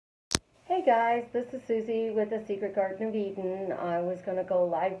Hey guys, this is Susie with the Secret Garden of Eden. I was going to go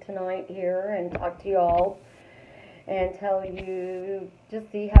live tonight here and talk to you all and tell you,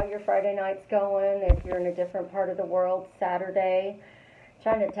 just see how your Friday night's going. If you're in a different part of the world, Saturday.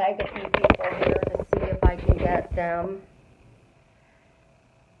 Trying to tag a few people here to see if I can get them.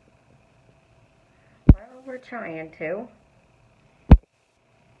 Well, we're trying to.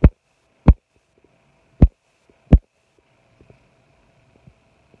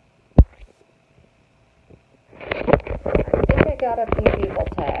 I got a few people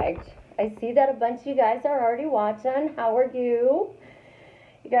tagged. I see that a bunch of you guys are already watching. How are you?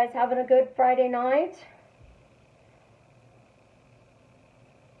 You guys having a good Friday night?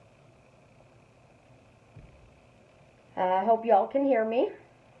 I hope y'all can hear me.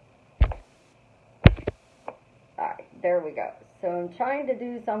 Alright, there we go. So I'm trying to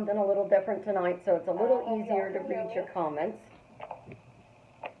do something a little different tonight so it's a little easier to read your comments.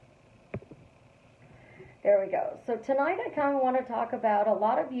 There we go. So tonight I kind of want to talk about, a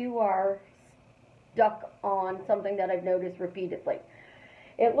lot of you are stuck on something that I've noticed repeatedly.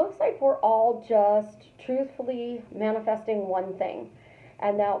 It looks like we're all just truthfully manifesting one thing.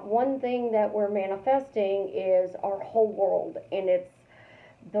 And that one thing that we're manifesting is our whole world. And it's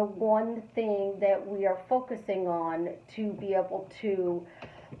the one thing that we are focusing on to be able to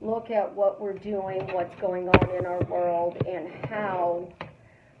look at what we're doing, what's going on in our world, and how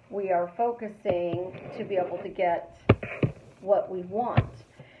we are focusing to be able to get what we want.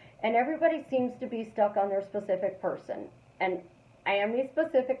 And everybody seems to be stuck on their specific person. And I am a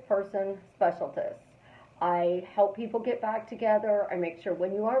specific person specialist. I help people get back together. I make sure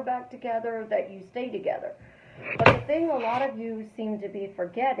when you are back together that you stay together. But the thing a lot of you seem to be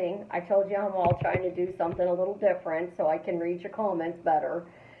forgetting, I told you I'm all trying to do something a little different so I can read your comments better.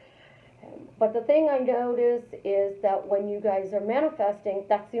 But the thing I notice is that when you guys are manifesting,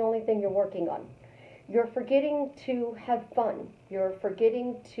 that's the only thing you're working on. You're forgetting to have fun. You're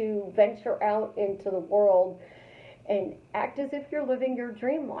forgetting to venture out into the world and act as if you're living your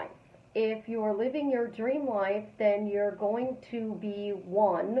dream life. If you are living your dream life, then you're going to be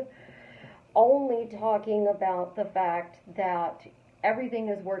only talking about the fact that everything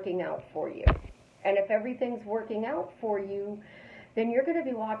is working out for you. And if everything's working out for you, then you're going to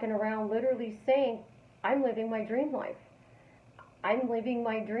be walking around literally saying, I'm living my dream life. I'm living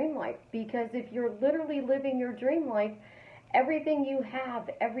my dream life. Because if you're literally living your dream life, everything you have,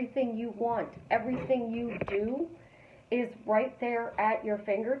 everything you want, everything you do is right there at your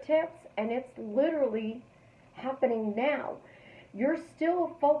fingertips, and it's literally happening now. You're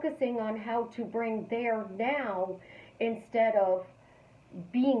still focusing on how to bring there now instead of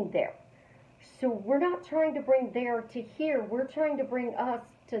being there. So we're not trying to bring there to here, we're trying to bring us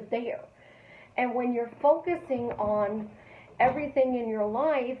to there. And when you're focusing on everything in your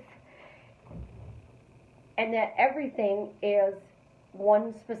life, and that everything is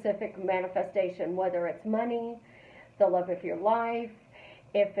one specific manifestation, whether it's money, the love of your life,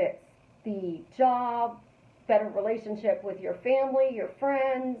 if it's the job, better relationship with your family, your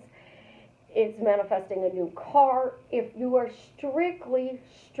friends, it's manifesting a new car. If you are strictly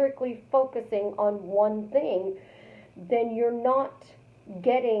focusing on one thing, then you're not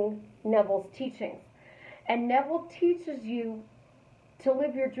getting Neville's teachings. And Neville teaches you to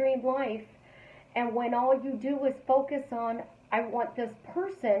live your dream life, and when all you do is focus on, I want this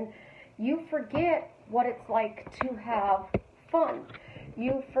person, you forget what it's like to have fun.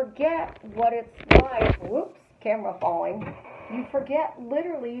 You forget what it's like, whoops, camera falling. You forget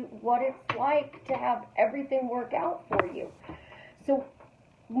literally what it's like to have everything work out for you. So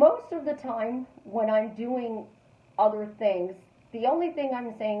most of the time when I'm doing other things, the only thing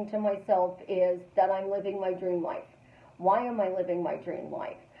I'm saying to myself is that I'm living my dream life. Why am I living my dream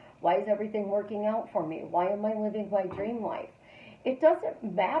life? Why is everything working out for me? Why am I living my dream life? It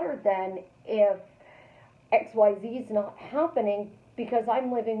doesn't matter then if XYZ is not happening, because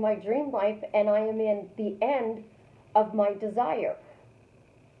I'm living my dream life and I am in the end of my desire.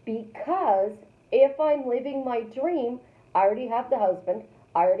 Because if I'm living my dream, I already have the husband,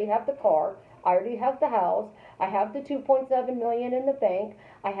 I already have the car, I already have the house, I have the 2.7 million in the bank,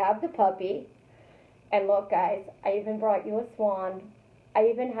 I have the puppy, and look guys, I even brought you a swan. I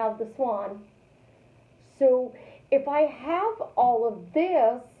even have the swan. So if I have all of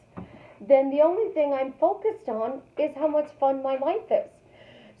this, then the only thing I'm focused on is how much fun my life is.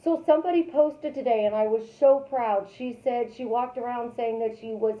 So somebody posted today, and I was so proud. She said she walked around saying that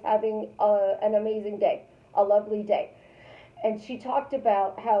she was having an amazing day, a lovely day. And she talked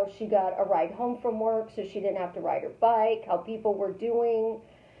about how she got a ride home from work so she didn't have to ride her bike, how people were doing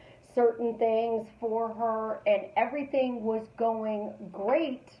certain things for her, and everything was going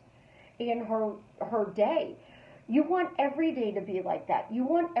great in her day. You want every day to be like that. You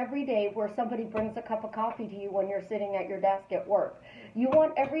want every day where somebody brings a cup of coffee to you when you're sitting at your desk at work. You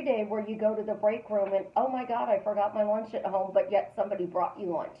want every day where you go to the break room and, oh my God, I forgot my lunch at home, but yet somebody brought you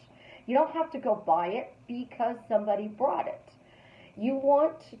lunch. You don't have to go buy it because somebody brought it. You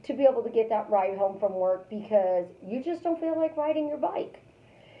want to be able to get that ride home from work because you just don't feel like riding your bike.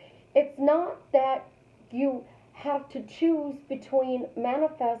 It's not that you have to choose between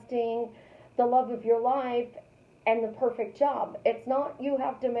manifesting the love of your life and the perfect job. It's not you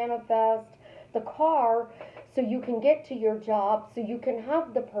have to manifest the car so you can get to your job, so you can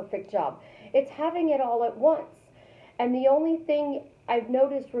have the perfect job. It's having it all at once. And the only thing I've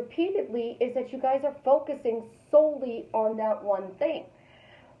noticed repeatedly is that you guys are focusing solely on that one thing.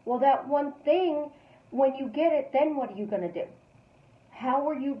 Well, that one thing, when you get it, then what are you going to do? How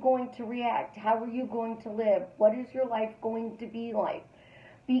are you going to react? How are you going to live? What is your life going to be like?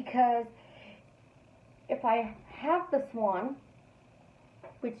 Because if I have the swan,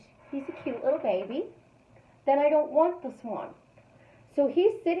 which he's a cute little baby, then I don't want the swan. So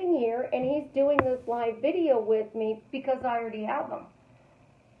he's sitting here and he's doing this live video with me because I already have him.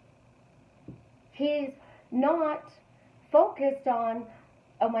 He's not focused on,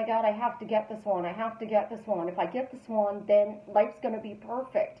 oh my God, I have to get the swan. I have to get the swan. If I get the swan, then life's going to be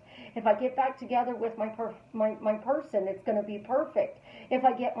perfect. If I get back together with my person, it's going to be perfect. If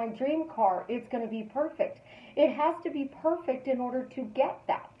I get my dream car, it's going to be perfect. It has to be perfect in order to get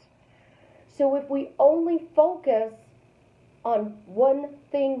that. So if we only focus on one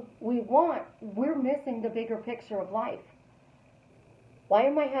thing we want, we're missing the bigger picture of life. Why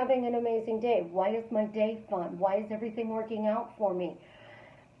am I having an amazing day? Why is my day fun? Why is everything working out for me?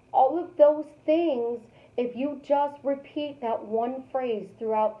 All of those things, if you just repeat that one phrase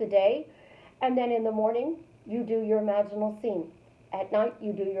throughout the day, and then in the morning, you do your imaginal scene. At night,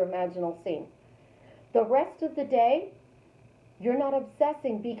 you do your imaginal scene. The rest of the day, you're not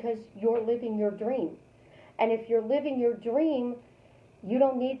obsessing because you're living your dream. And if you're living your dream, you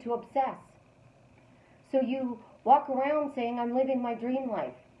don't need to obsess. So you walk around saying, I'm living my dream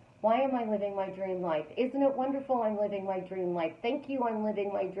life. Why am I living my dream life? Isn't it wonderful I'm living my dream life? Thank you, I'm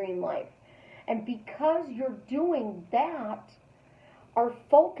living my dream life. And because you're doing that, our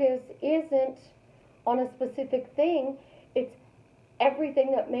focus isn't on a specific thing. It's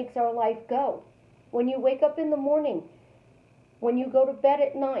everything that makes our life go. When you wake up in the morning, when you go to bed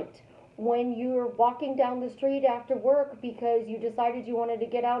at night, when you're walking down the street after work because you decided you wanted to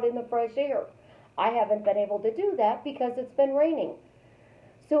get out in the fresh air. I haven't been able to do that because it's been raining.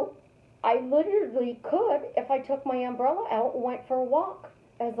 So I literally could, if I took my umbrella out and went for a walk.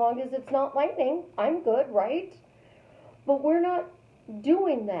 As long as it's not lightning, I'm good, right? But we're not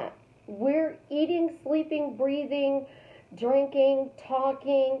doing that. We're eating, sleeping, breathing, drinking,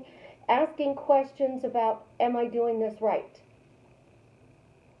 talking, asking questions about, am I doing this right?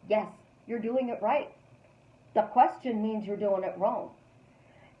 Yes, you're doing it right. The question means you're doing it wrong.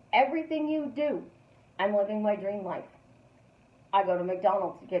 Everything you do, I'm living my dream life. I go to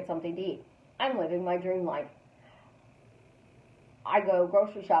McDonald's to get something to eat. I'm living my dream life. I go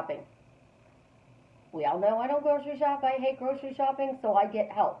grocery shopping. We all know I don't grocery shop. I hate grocery shopping, so I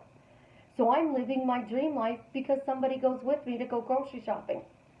get help. So I'm living my dream life because somebody goes with me to go grocery shopping.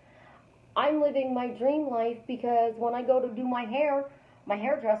 I'm living my dream life because when I go to do my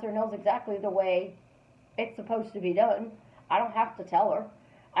hairdresser knows exactly the way it's supposed to be done. I don't have to tell her.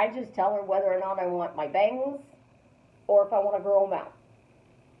 I just tell her whether or not I want my bangs or if I want to grow them out.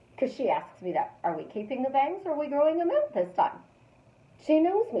 Because she asks me that. Are we keeping the bangs or are we growing them out this time? She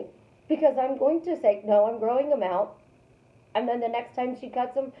knows me. Because I'm going to say, no, I'm growing them out. And then the next time she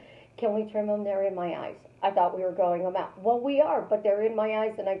cuts them, can we trim them? They're in my eyes. I thought we were growing them out. Well, we are, but they're in my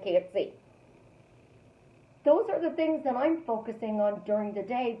eyes and I can't see. Those are the things that I'm focusing on during the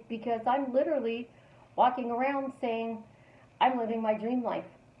day because I'm literally walking around saying, I'm living my dream life.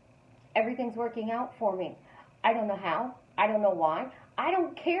 Everything's working out for me. I don't know how. I don't know why. I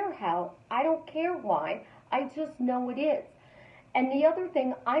don't care how. I don't care why. I just know it is. And the other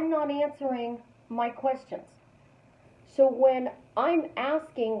thing, I'm not answering my questions. So when I'm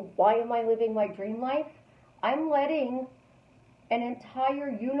asking, why am I living my dream life? I'm letting an entire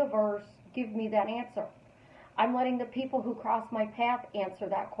universe give me that answer. I'm letting the people who cross my path answer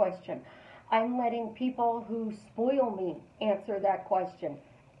that question. I'm letting people who spoil me answer that question.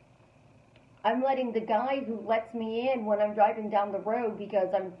 I'm letting the guy who lets me in when I'm driving down the road because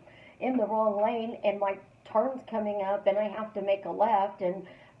I'm in the wrong lane and my turn's coming up and I have to make a left and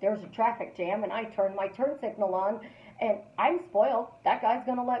there's a traffic jam and I turn my turn signal on and I'm spoiled. That guy's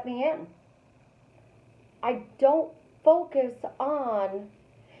going to let me in. I don't focus on,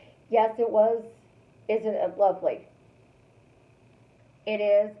 Yes, it was. Isn't it lovely? It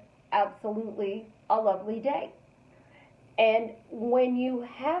is absolutely a lovely day. And when you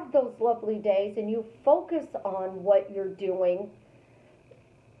have those lovely days and you focus on what you're doing,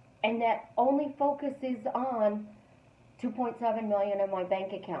 and that only focuses on 2.7 million in my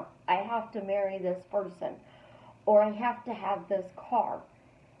bank account, I have to marry this person, or I have to have this car.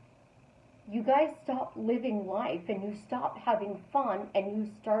 You guys stop living life and you stop having fun and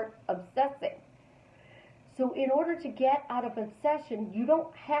you start obsessing. So in order to get out of obsession, you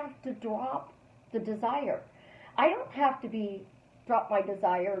don't have to drop the desire. I don't have to drop my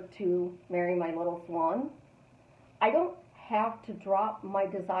desire to marry my little swan. I don't have to drop my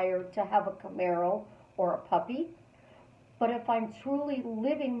desire to have a Camaro or a puppy. But if I'm truly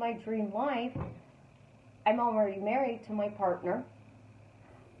living my dream life, I'm already married to my partner.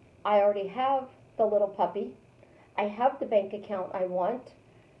 I already have the little puppy. I have the bank account I want.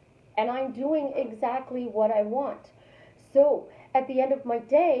 And I'm doing exactly what I want. So at the end of my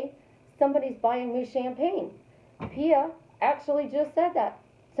day, somebody's buying me champagne. Pia actually just said that.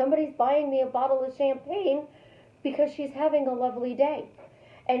 Somebody's buying me a bottle of champagne because she's having a lovely day.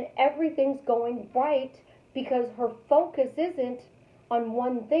 And everything's going right because her focus isn't on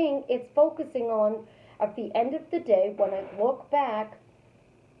one thing. It's focusing on, at the end of the day, when I look back,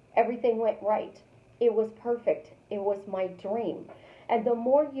 everything went right. It was perfect. It was my dream. And the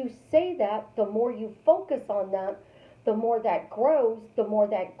more you say that, the more you focus on that, the more that grows. The more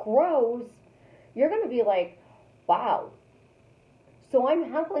that grows, you're going to be like, wow. So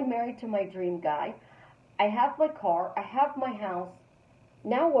I'm happily married to my dream guy. I have my car. I have my house.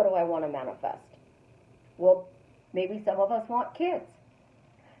 Now what do I want to manifest? Well, maybe some of us want kids.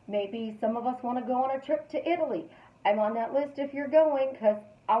 Maybe some of us want to go on a trip to Italy. I'm on that list if you're going, because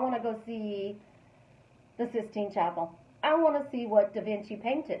I want to go see the Sistine Chapel. I want to see what Da Vinci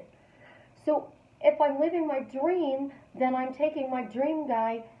painted. So if I'm living my dream, then I'm taking my dream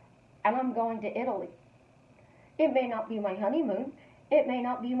guy and I'm going to Italy. It may not be my honeymoon. It may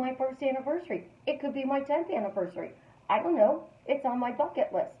not be my first anniversary. It could be my 10th anniversary. I don't know. It's on my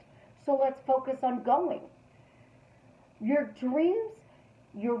bucket list. So let's focus on going. Your dreams,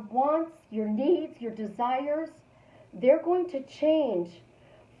 your wants, your needs, your desires, they're going to change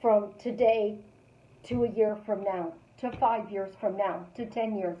from today to a year from now, to 5 years from now, to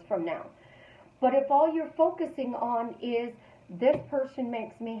 10 years from now. But if all you're focusing on is this person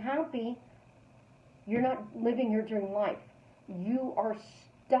makes me happy, you're not living your dream life. You are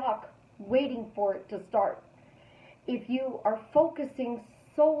stuck waiting for it to start. If you are focusing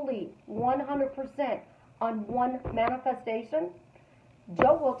solely 100% on one manifestation,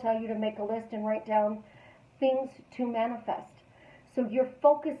 Joe will tell you to make a list and write down things to manifest. So you're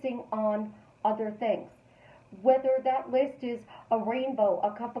focusing on other things. Whether that list is a rainbow,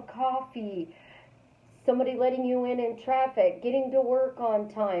 a cup of coffee, somebody letting you in traffic, getting to work on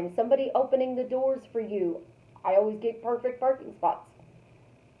time, somebody opening the doors for you. I always get perfect parking spots.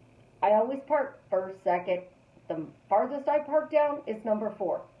 I always park first, second. The farthest I park down is number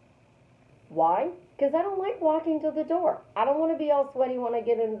 4. Why? Because I don't like walking to the door. I don't want to be all sweaty when I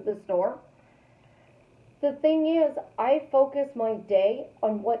get into the store. The thing is, I focus my day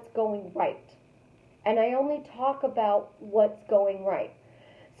on what's going right. And I only talk about what's going right.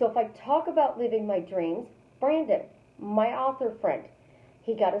 So if I talk about living my dreams, Brandon, my author friend,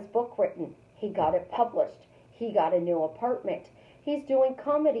 he got his book written. He got it published. He got a new apartment. He's doing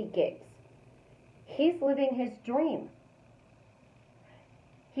comedy gigs. He's living his dream.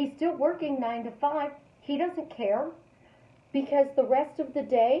 He's still working 9 to 5. He doesn't care because the rest of the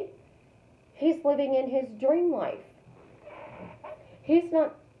day, he's living in his dream life. He's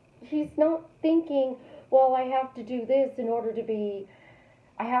not thinking, well, I have to do this in order to be,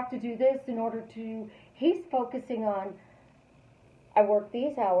 I have to do this in order to, he's focusing on, I work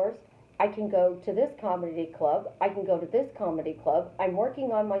these hours, I can go to this comedy club, I can go to this comedy club, I'm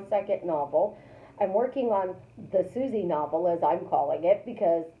working on my second novel, I'm working on the Susie novel, as I'm calling it,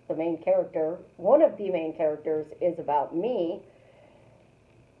 because the main character, one of the main characters, is about me.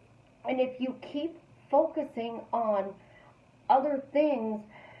 And if you keep focusing on other things,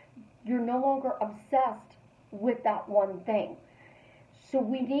 you're no longer obsessed with that one thing. So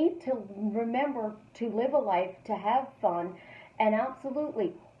we need to remember to live a life, to have fun, and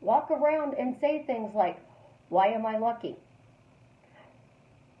absolutely walk around and say things like, why am I lucky?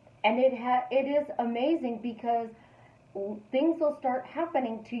 And it is amazing because things will start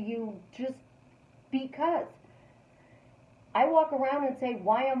happening to you just because. I walk around and say,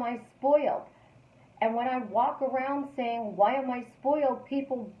 why am I spoiled? And when I walk around saying, why am I spoiled,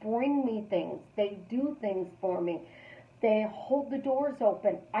 people bring me things. They do things for me. They hold the doors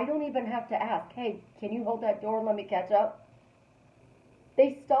open. I don't even have to ask, hey, can you hold that door and let me catch up?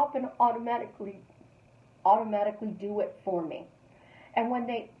 They stop and automatically do it for me. And when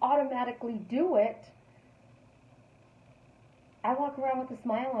they automatically do it, I walk around with a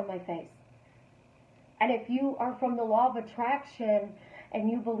smile on my face. And if you are from the law of attraction and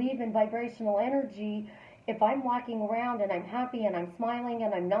you believe in vibrational energy, if I'm walking around and I'm happy and I'm smiling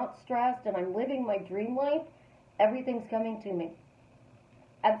and I'm not stressed and I'm living my dream life, everything's coming to me.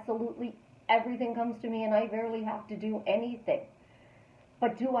 Absolutely everything comes to me, and I barely have to do anything.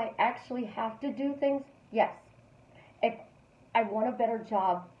 But do I actually have to do things? Yes. If I want a better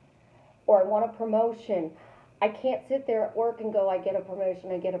job or I want a promotion, I can't sit there at work and go, I get a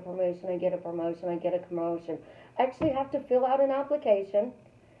promotion, I get a promotion, I get a promotion, I get a promotion. I actually have to fill out an application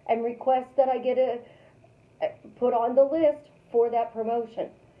and request that I get put on the list for that promotion.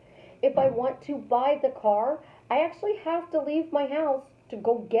 If I want to buy the car, I actually have to leave my house to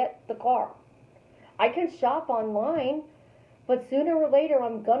go get the car. I can shop online, but sooner or later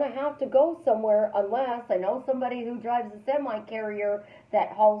I'm going to have to go somewhere unless I know somebody who drives a semi-carrier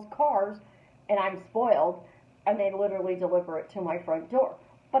that hauls cars, and I'm spoiled, and they literally deliver it to my front door.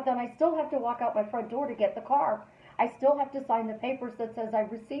 But then I still have to walk out my front door to get the car. I still have to sign the papers that says I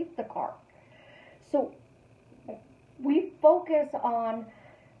received the car. So we focus on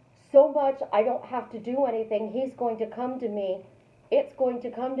so much, I don't have to do anything. He's going to come to me. It's going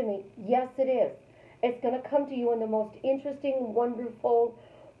to come to me. Yes, it is. It's going to come to you in the most interesting, wonderful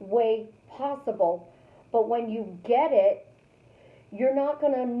way possible. But when you get it, you're not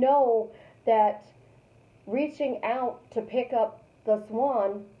going to know that reaching out to pick up the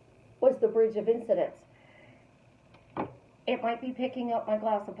swan was the bridge of incidents. It might be picking up my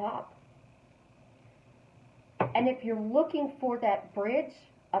glass of pop. And if you're looking for that bridge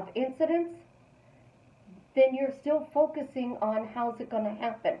of incidents, then you're still focusing on how's it going to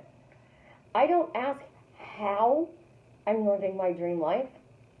happen. I don't ask how I'm living my dream life,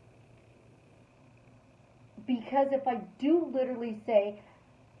 because if I do literally say,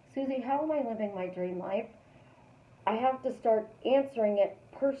 Susie, how am I living my dream life? I have to start answering it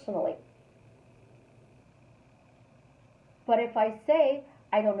personally. But if I say,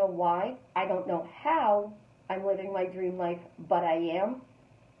 I don't know why, I don't know how I'm living my dream life, but I am,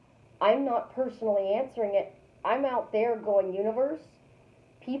 I'm not personally answering it. I'm out there going, universe,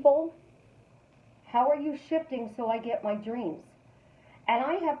 people, how are you shifting so I get my dreams? And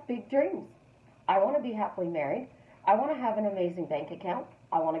I have big dreams. I want to be happily married. I want to have an amazing bank account.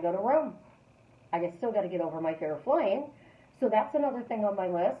 I want to go to Rome. I still got to get over my fear of flying. So that's another thing on my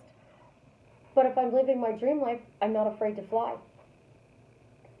list. But if I'm living my dream life, I'm not afraid to fly.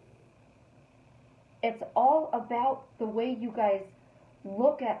 It's all about the way you guys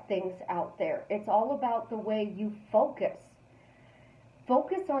look at things out there. It's all about the way you focus.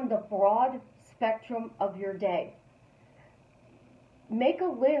 Focus on the broad spectrum of your day. Make a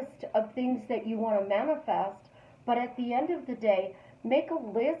list of things that you want to manifest, but at the end of the day, make a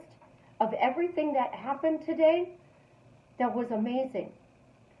list of everything that happened today that was amazing.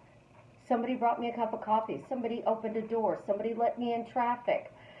 Somebody brought me a cup of coffee. Somebody opened a door. Somebody let me in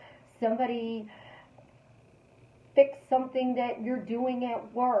traffic. Somebody fixed something that you're doing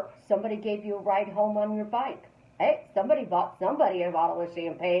at work. Somebody gave you a ride home on your bike. Hey, somebody bought somebody a bottle of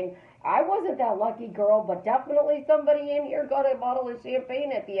champagne. I wasn't that lucky girl, but definitely somebody in here got a bottle of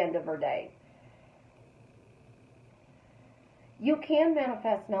champagne at the end of her day. You can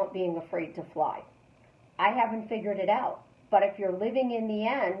manifest not being afraid to fly. I haven't figured it out. But if you're living in the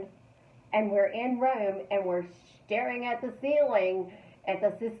end, and we're in Rome, and we're staring at the ceiling at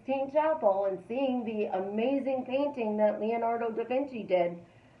the Sistine Chapel and seeing the amazing painting that Leonardo da Vinci did,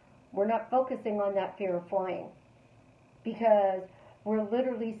 we're not focusing on that fear of flying. Because we're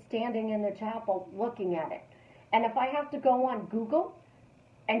literally standing in the chapel looking at it. And if I have to go on Google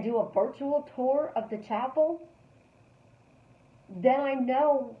and do a virtual tour of the chapel, then I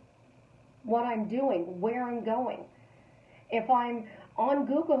know what I'm doing, where I'm going. If I'm on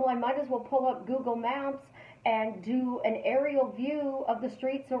Google, I might as well pull up Google Maps and do an aerial view of the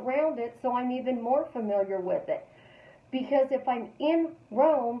streets around it so I'm even more familiar with it. Because if I'm in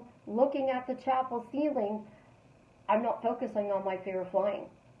Rome looking at the chapel ceiling, I'm not focusing on my fear of flying.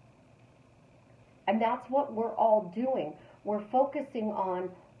 And that's what we're all doing. We're focusing on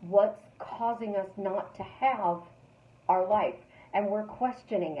what's causing us not to have our life. And we're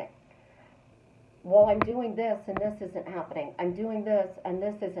questioning it. Well, I'm doing this and this isn't happening. I'm doing this and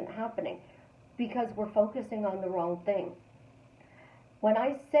this isn't happening. Because we're focusing on the wrong thing. When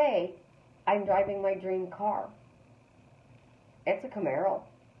I say I'm driving my dream car, it's a Camaro.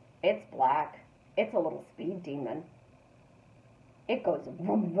 It's black. It's a little speed demon. It goes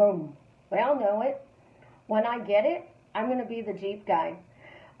vroom, vroom. We all know it. When I get it, I'm going to be the Jeep guy.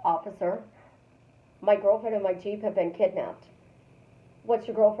 Officer, my girlfriend and my Jeep have been kidnapped. What's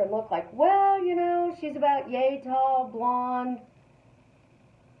your girlfriend look like? Well, you know, she's about yay tall, blonde.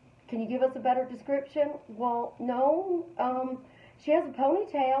 Can you give us a better description? Well, no. She has a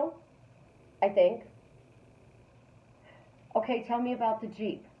ponytail, I think. Okay, tell me about the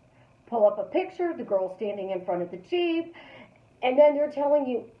Jeep. Pull up a picture, the girl standing in front of the Jeep, and then they're telling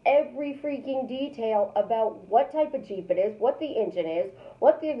you every freaking detail about what type of Jeep it is, what the engine is,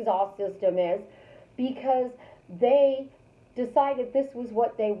 what the exhaust system is, because they decided this was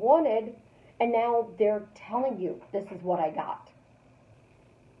what they wanted, and now they're telling you this is what I got.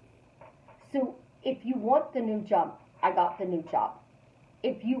 So if you want the new job, I got the new job.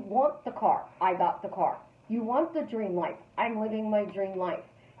 If you want the car, I got the car. You want the dream life, I'm living my dream life.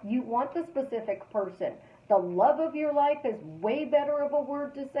 You want the specific person. The love of your life is way better of a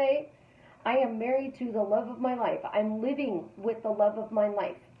word to say. I am married to the love of my life. I'm living with the love of my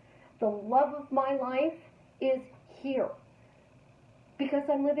life. The love of my life is here because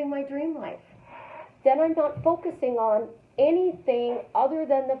I'm living my dream life. Then I'm not focusing on anything other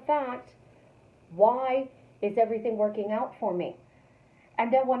than the fact, why is everything working out for me?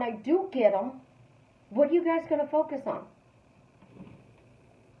 And then when I do get them, what are you guys going to focus on?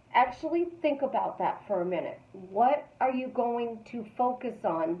 Actually think about that for a minute. What are you going to focus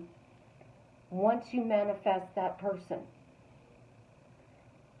on once you manifest that person?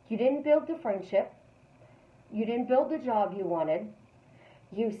 You didn't build the friendship. You didn't build the job you wanted.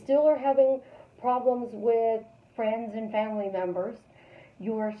 You still are having problems with friends and family members.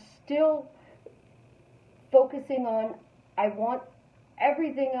 You are still focusing on, I want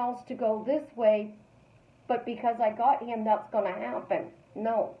everything else to go this way, but because I got him, that's going to happen.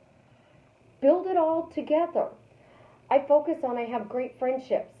 No. Build it all together. I focus on I have great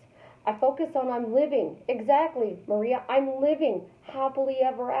friendships. I focus on I'm living. Exactly, Maria. I'm living happily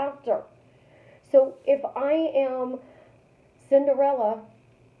ever after. So if I am Cinderella,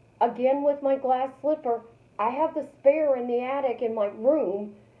 again with my glass slipper, I have the spare in the attic in my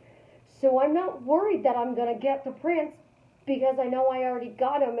room. So I'm not worried that I'm going to get the prince because I know I already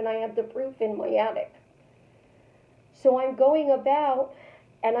got him and I have the proof in my attic. So I'm going about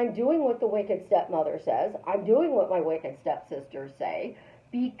and I'm doing what the wicked stepmother says. I'm doing what my wicked stepsisters say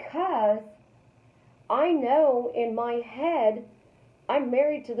because I know in my head I'm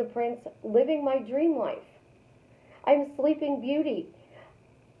married to the prince, living my dream life. I'm Sleeping Beauty.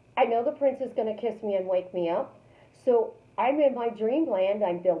 I know the prince is going to kiss me and wake me up. So I'm in my dreamland.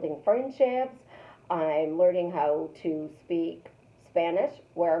 I'm building friendships. I'm learning how to speak Spanish.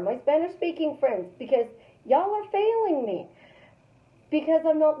 Where are my Spanish-speaking friends? Because y'all are failing me. Because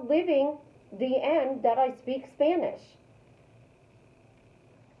I'm not living the end that I speak Spanish.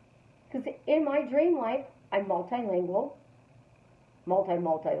 Because in my dream life, I'm multilingual,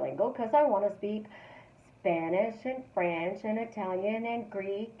 because I want to speak Spanish and French and Italian and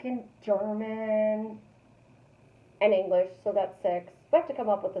Greek and German and English, so that's 6. We have to come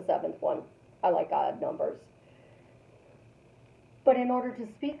up with the 7th one. I like odd numbers. But in order to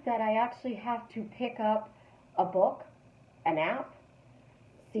speak that, I actually have to pick up a book, an app,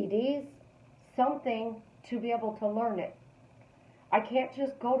 CDs, something to be able to learn it. I can't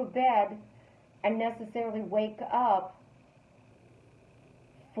just go to bed and necessarily wake up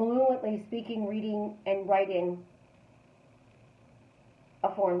fluently speaking, reading, and writing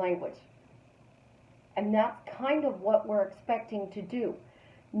a foreign language. And that's kind of what we're expecting to do.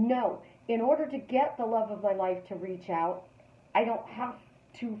 No, in order to get the love of my life to reach out, I don't have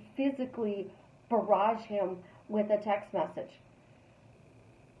to physically barrage him with a text message.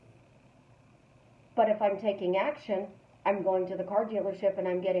 But if I'm taking action, I'm going to the car dealership and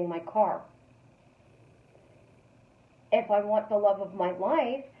I'm getting my car. If I want the love of my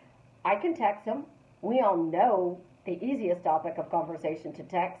life, I can text him. We all know the easiest topic of conversation to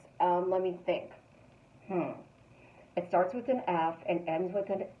text. Let me think. It starts with an F and ends with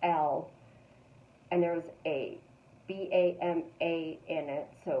an L. And there's a B-A-M-A in it.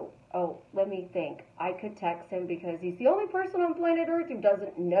 So, let me think. I could text him because he's the only person on planet Earth who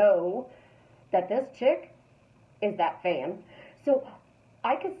doesn't know that this chick is that fan. So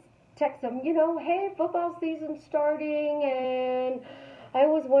I could text him, hey, football season's starting, and I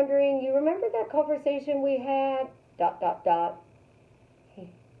was wondering, you remember that conversation we had, ...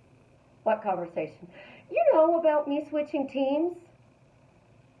 What conversation? About me switching teams.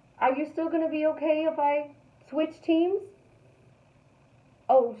 Are you still going to be okay if I switch teams?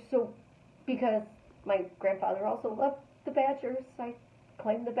 Oh, so because my grandfather also loved the Badgers, I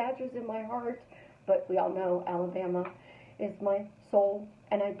claim the Badgers in my heart, but we all know Alabama is my soul,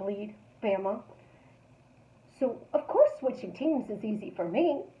 and I bleed Bama. So, of course, switching teams is easy for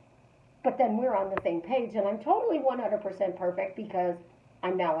me, but then we're on the same page, and I'm totally 100% perfect because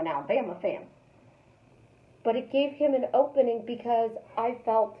I'm now an Alabama fan. But it gave him an opening because I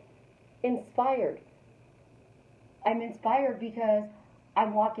felt inspired. I'm inspired because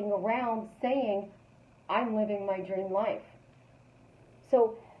I'm walking around saying I'm living my dream life.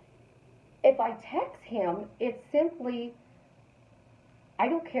 So if I text him, it's simply, I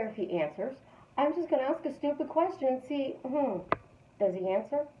don't care if he answers. I'm just going to ask a stupid question and see, does he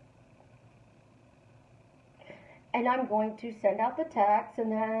answer? And I'm going to send out the text,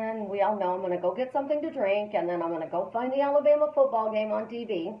 and then we all know I'm going to go get something to drink, and then I'm going to go find the Alabama football game on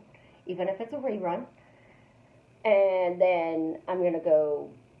TV, even if it's a rerun. And then I'm going to go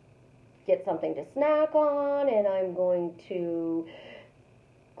get something to snack on, and I'm going to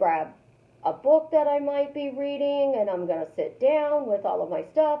grab a book that I might be reading, and I'm going to sit down with all of my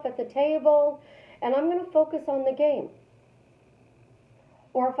stuff at the table, and I'm going to focus on the game.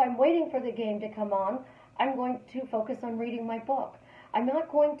 Or if I'm waiting for the game to come on, I'm going to focus on reading my book. I'm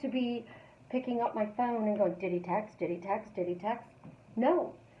not going to be picking up my phone and going, did he text, did he text, did he text?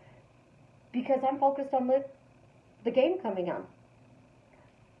 No, because I'm focused on the game coming on.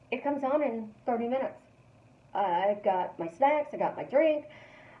 It comes on in 30 minutes. I've got my snacks, I got my drink,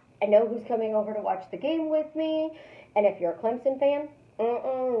 I know who's coming over to watch the game with me, and if you're a Clemson fan,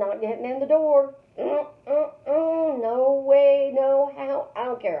 not getting in the door. No way, no how. I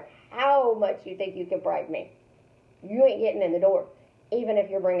don't care how much you think you can bribe me. You ain't getting in the door, even if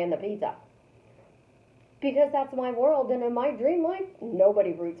you're bringing the pizza. Because that's my world, and in my dream life,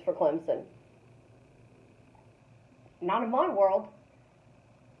 nobody roots for Clemson. Not in my world.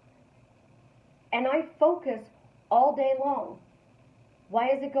 And I focus all day long. Why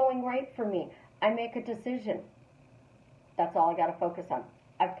is it going right for me? I make a decision. That's all I got to focus on.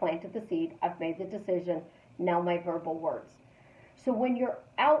 I've planted the seed. I've made the decision. Now my verbal words. So when you're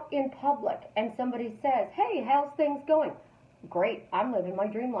out in public and somebody says, hey, how's things going? Great. I'm living my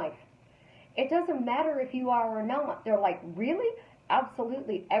dream life. It doesn't matter if you are or not. They're like, really?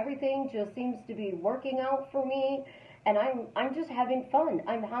 Absolutely. Everything just seems to be working out for me. And I'm just having fun.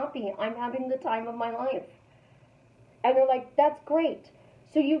 I'm happy. I'm having the time of my life. And they're like, that's great.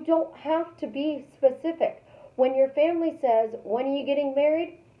 So you don't have to be specific. When your family says, when are you getting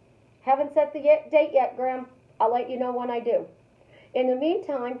married? Haven't set the date yet, Graham. I'll let you know when I do. In the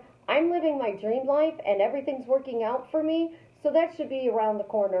meantime, I'm living my dream life and everything's working out for me, so that should be around the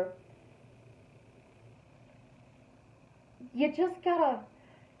corner. You just gotta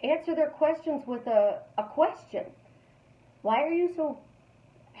answer their questions with a question. Why are you so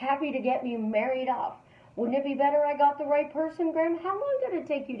happy to get me married off? Wouldn't it be better I got the right person, Graham? How long did it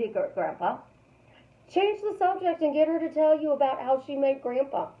take you to get Grandpa? Change the subject and get her to tell you about how she met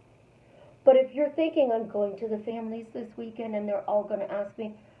Grandpa. But if you're thinking, I'm going to the families this weekend and they're all going to ask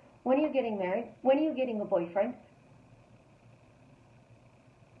me, when are you getting married? When are you getting a boyfriend?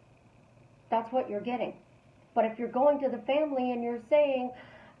 That's what you're getting. But if you're going to the family and you're saying,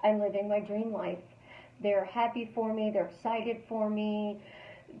 I'm living my dream life, they're happy for me, they're excited for me,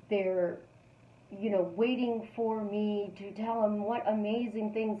 they're waiting for me to tell them what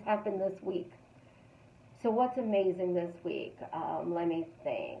amazing things happened this week. So what's amazing this week? Let me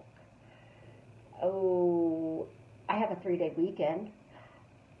think. Oh, I have a 3-day weekend.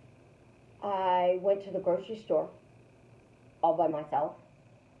 I went to the grocery store all by myself.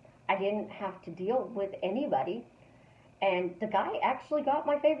 I didn't have to deal with anybody. And the guy actually got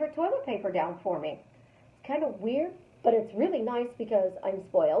my favorite toilet paper down for me. It's kind of weird, but it's really nice because I'm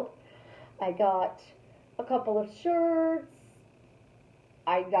spoiled. I got a couple of shirts.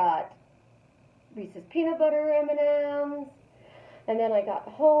 I got Reese's peanut butter M&Ms. And then I got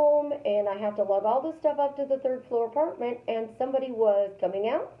home and I had to lug all this stuff up to the 3rd floor apartment, and somebody was coming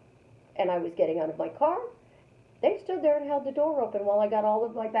out and I was getting out of my car. They stood there and held the door open while I got all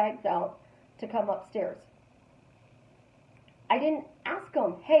of my bags out to come upstairs. I didn't ask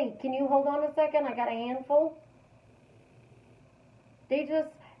them, hey, can you hold on a second? I got a handful. They just,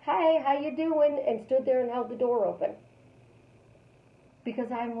 hey, how you doing? And stood there and held the door open.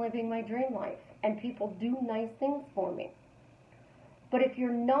 Because I'm living my dream life and people do nice things for me. But if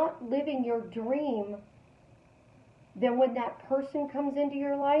you're not living your dream, then when that person comes into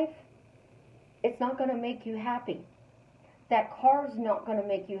your life, it's not going to make you happy. That car's not going to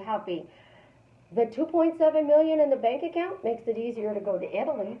make you happy. The $2.7 million in the bank account makes it easier to go to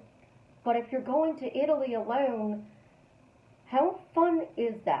Italy. But if you're going to Italy alone, how fun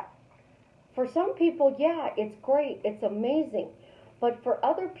is that? For some people, yeah, it's great. It's amazing. But for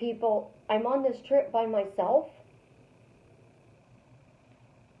other people, I'm on this trip by myself.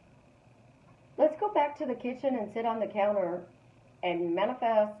 go back to the kitchen and sit on the counter and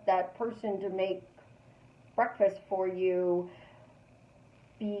manifest that person to make breakfast for you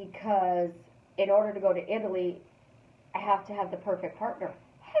because in order to go to Italy, I have to have the perfect partner.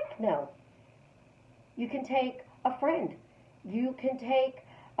 Heck no. You can take a friend. You can take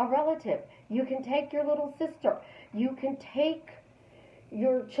a relative. You can take your little sister. You can take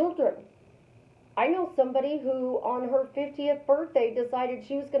your children. I know somebody who on her 50th birthday decided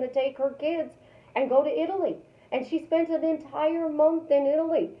she was going to take her kids and go to Italy. And she spent an entire month in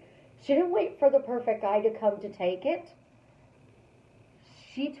Italy. She didn't wait for the perfect guy to come to take it.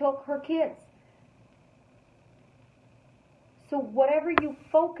 She took her kids. So whatever you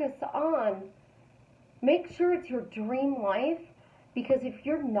focus on, make sure it's your dream life, because if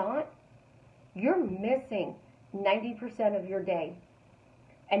you're not, you're missing 90% of your day.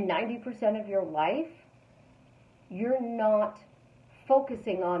 And 90% of your life, you're not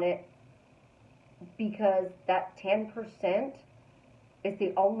focusing on it because that 10% is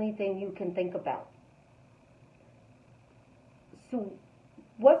the only thing you can think about. So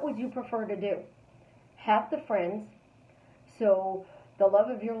what would you prefer to do? Have the friends. So the love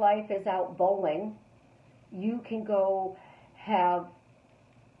of your life is out bowling. You can go have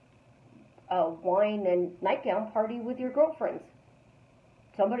a wine and nightgown party with your girlfriends.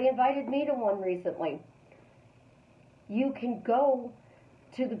 Somebody invited me to one recently. You can go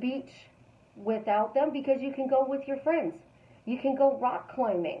to the beach without them because you can go with your friends. You can go rock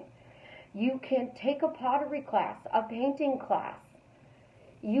climbing. You can take a pottery class, a painting class.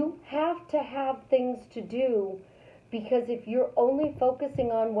 You have to have things to do, because if you're only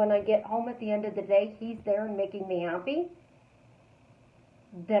focusing on when I get home at the end of the day, he's there and making me happy,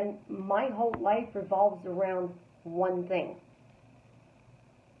 then my whole life revolves around one thing.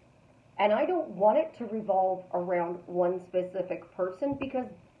 And I don't want it to revolve around one specific person because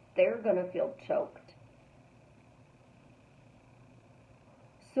they're going to feel choked.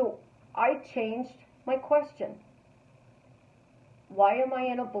 So I changed my question. Why am I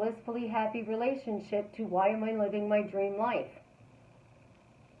in a blissfully happy relationship to why am I living my dream life?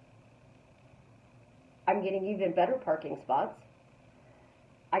 I'm getting even better parking spots.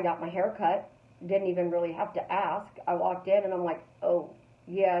 I got my hair cut. Didn't even really have to ask. I walked in and I'm like, oh,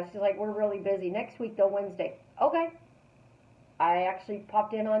 yeah. She's like, we're really busy. Next week, though, Wednesday. Okay. I actually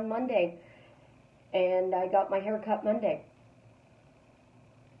popped in on Monday and I got my hair cut Monday.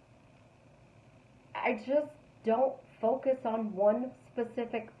 I just don't focus on one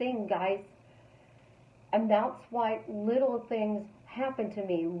specific thing, guys. And that's why little things happen to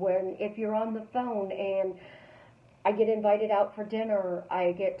me. When if you're on the phone and I get invited out for dinner,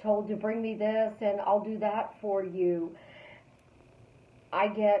 I get told to bring me this and I'll do that for you. I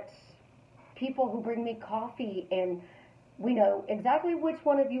get people who bring me coffee, and we know exactly which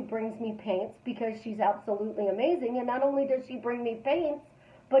one of you brings me paints because she's absolutely amazing. And not only does she bring me paints,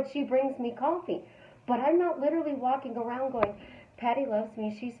 but she brings me coffee. But I'm not literally walking around going, Patty loves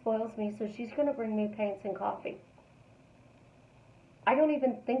me, she spoils me, so she's going to bring me paints and coffee. I don't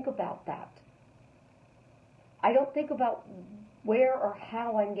even think about that. I don't think about where or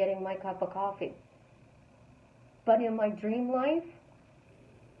how I'm getting my cup of coffee. But in my dream life,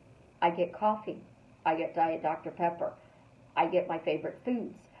 I get coffee. I get Diet Dr. Pepper. I get my favorite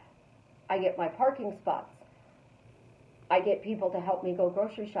foods. I get my parking spots. I get people to help me go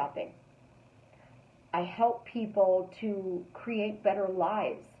grocery shopping. I help people to create better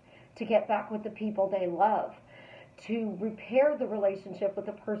lives, to get back with the people they love, to repair the relationship with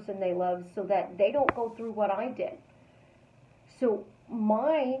the person they love so that they don't go through what I did. So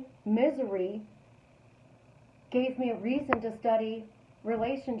my misery gave me a reason to study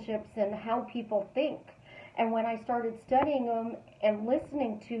relationships and how people think. And when I started studying them and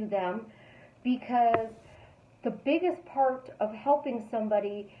listening to them, because the biggest part of helping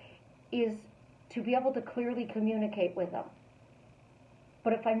somebody is to be able to clearly communicate with them.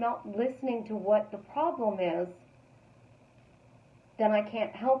 But if I'm not listening to what the problem is, then I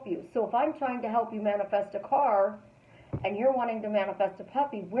can't help you. So if I'm trying to help you manifest a car and you're wanting to manifest a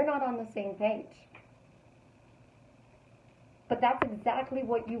puppy, we're not on the same page. But that's exactly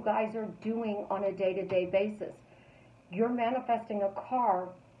what you guys are doing on a day-to-day basis. You're manifesting a car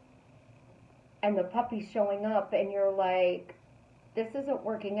and the puppy's showing up and you're like, this isn't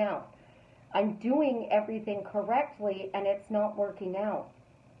working out. I'm doing everything correctly and it's not working out.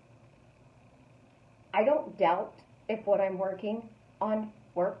 I don't doubt if what I'm working on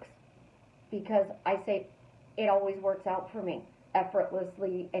works, because I say it always works out for me,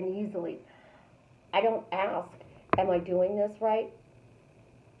 effortlessly and easily. I don't ask, am I doing this right?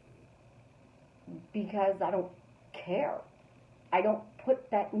 Because I don't care. I don't put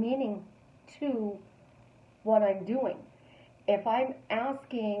that meaning to what I'm doing. If I'm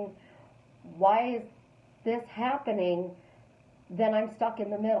asking, why is this happening, then I'm stuck in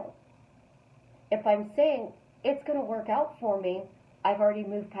the middle. If I'm saying, it's going to work out for me, I've already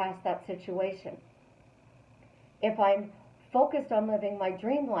moved past that situation. If I'm focused on living my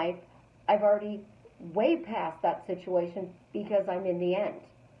dream life, I've already way past that situation because I'm in the end.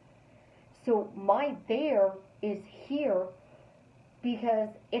 So my there is here because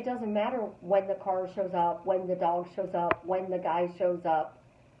it doesn't matter when the car shows up, when the dog shows up, when the guy shows up.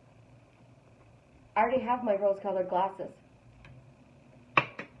 I already have my rose-colored glasses.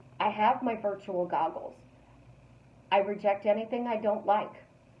 I have my virtual goggles. I reject anything I don't like.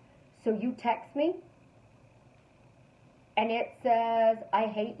 So you text me and it says, I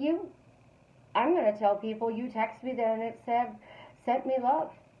hate you. I'm going to tell people you text me there and it said, sent me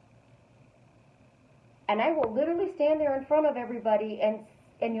love. And I will literally stand there in front of everybody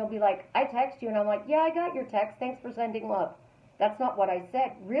and you'll be like, I text you. And I'm like, yeah, I got your text. Thanks for sending love. That's not what I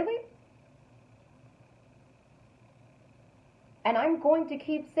said. Really? And I'm going to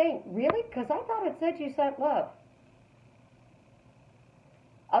keep saying, really? Because I thought it said you sent love.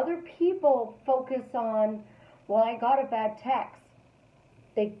 Other people focus on, well, I got a bad text.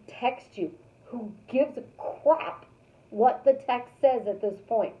 They text you. Who gives a crap what the text says at this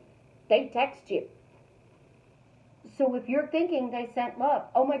point? They text you. So if you're thinking they sent love,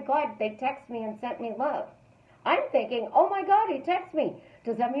 oh my God, they text me and sent me love. I'm thinking, oh my God, he texted me.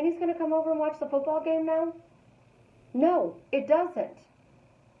 Does that mean he's going to come over and watch the football game now? No, it doesn't.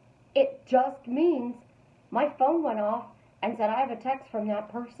 It just means my phone went off and said, I have a text from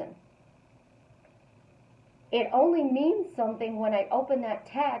that person. It only means something when I open that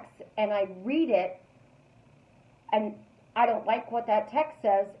text and I read it and I don't like what that text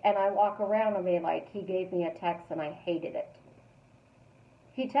says and I walk around and be like, he gave me a text and I hated it.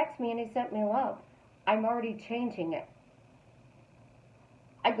 He texted me and he sent me love. I'm already changing it.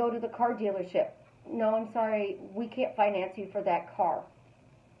 I go to the car dealership. No, I'm sorry, we can't finance you for that car.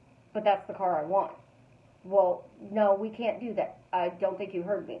 But that's the car I want. Well, no, we can't do that. I don't think you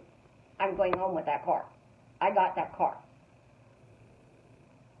heard me. I'm going home with that car. I got that car.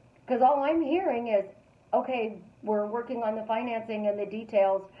 Because all I'm hearing is, okay, we're working on the financing and the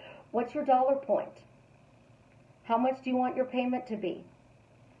details. What's your dollar point? How much do you want your payment to be?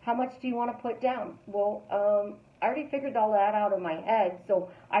 How much do you want to put down? Well, I already figured all that out in my head,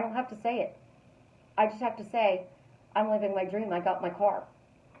 so I don't have to say it. I just have to say, I'm living my dream. I got my car.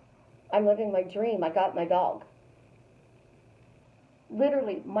 I'm living my dream. I got my dog.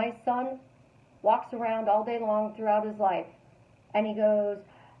 Literally, my son walks around all day long throughout his life, and he goes,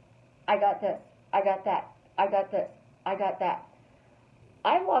 I got this, I got that, I got this, I got that.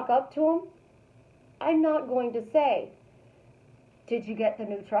 I walk up to him, I'm not going to say, did you get the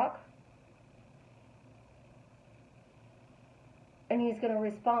new truck? And he's going to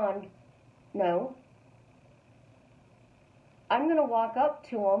respond, no. I'm going to walk up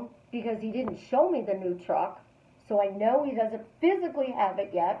to him because he didn't show me the new truck, so I know he doesn't physically have it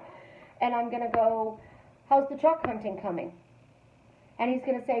yet. And I'm going to go, how's the truck hunting coming? And he's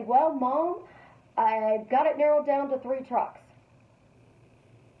going to say, well, Mom, I've got it narrowed down to 3 trucks.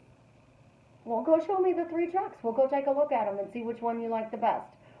 Well, go show me the 3 trucks. We'll go take a look at them and see which one you like the best.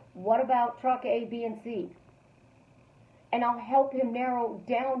 What about truck A, B, and C? And I'll help him narrow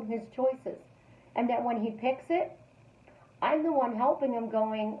down his choices. And then when he picks it, I'm the one helping him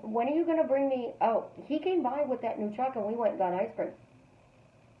going, when are you going to bring me? Oh, he came by with that new truck and we went and got ice cream.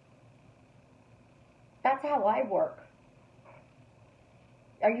 That's how I work.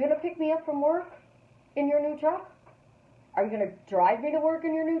 Are you going to pick me up from work in your new truck? Are you going to drive me to work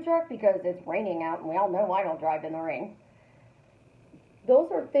in your new truck? Because it's raining out and we all know I don't drive in the rain. Those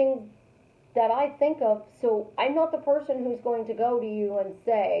are things that I think of. So I'm not the person who's going to go to you and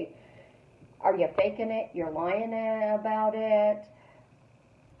say, are you faking it? You're lying about it?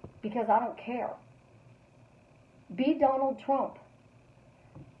 Because I don't care. Be Donald Trump.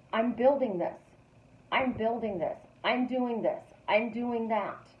 I'm building this. I'm building this. I'm doing this. I'm doing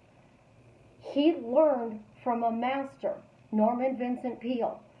that. He learned from a master, Norman Vincent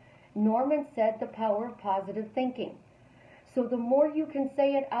Peale. Norman said the power of positive thinking. So the more you can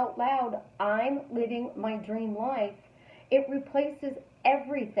say it out loud, I'm living my dream life, it replaces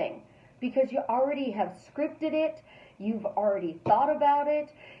everything. Because you already have scripted it, you've already thought about it,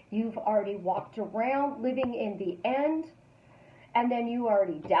 you've already walked around living in the end, and then you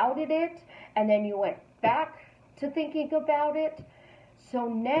already doubted it, and then you went back to thinking about it. So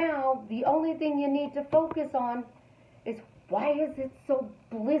now the only thing you need to focus on is, why is it so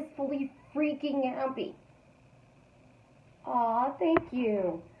blissfully freaking happy? Aw, thank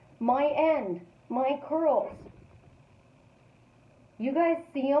you. my end, my curls. You guys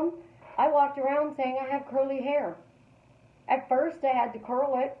see them? I walked around saying I have curly hair. At first I had to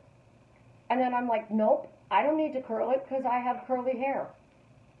curl it, and then I'm like, nope, I don't need to curl it because I have curly hair.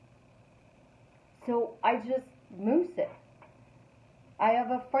 So I just mousse it. I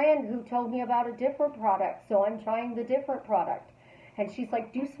have a friend who told me about a different product, so I'm trying the different product. And she's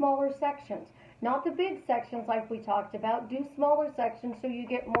like, do smaller sections. Not the big sections like we talked about. Do smaller sections so you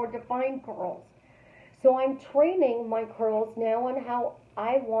get more defined curls. So I'm training my curls now on how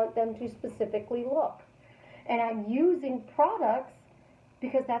I want them to specifically look. And I'm using products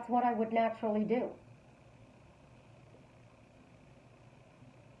because that's what I would naturally do.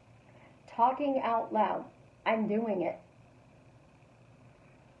 Talking out loud. I'm doing it.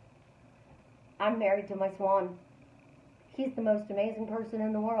 I'm married to my swan. He's the most amazing person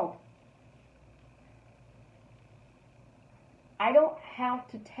in the world. I don't have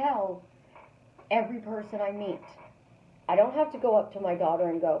to tell every person I meet. I don't have to go up to my daughter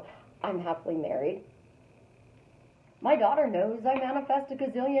and go, I'm happily married. My daughter knows I manifest a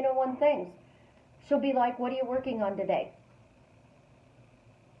gazillion and one things. She'll be like, what are you working on today?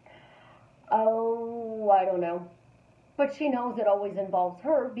 Oh, I don't know. But she knows it always involves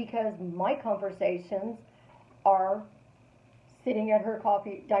her because my conversations are sitting at her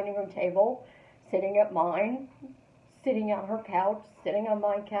coffee dining room table, sitting at mine, sitting on her couch, sitting on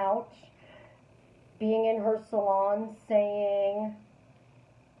my couch, being in her salon saying,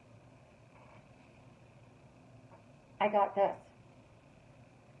 I got this.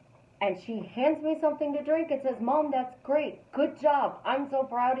 And she hands me something to drink and says, Mom, that's great. Good job. I'm so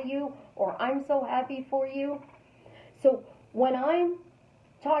proud of you, or I'm so happy for you. So when I'm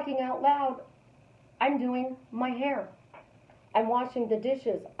talking out loud, I'm doing my hair. I'm washing the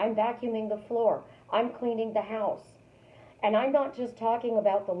dishes. I'm vacuuming the floor. I'm cleaning the house. And I'm not just talking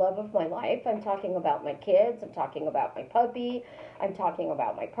about the love of my life. I'm talking about my kids. I'm talking about my puppy. I'm talking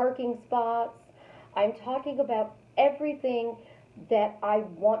about my parking spots. I'm talking about everything that I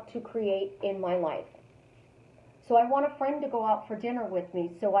want to create in my life. So I want a friend to go out for dinner with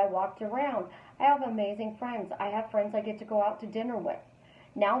me. So I walked around. I have amazing friends. I have friends I get to go out to dinner with.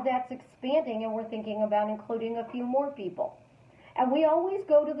 Now that's expanding and we're thinking about including a few more people. And we always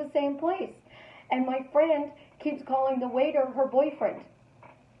go to the same place. And my friend keeps calling the waiter her boyfriend.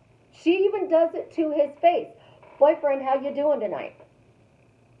 She even does it to his face. Boyfriend, how you doing tonight?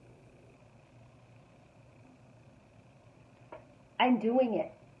 I'm doing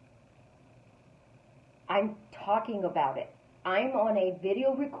it. I'm talking about it. I'm on a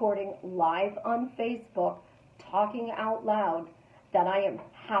video recording live on Facebook talking out loud that I am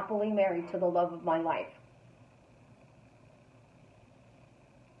happily married to the love of my life.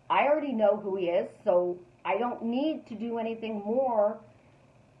 I already know who he is, so I don't need to do anything more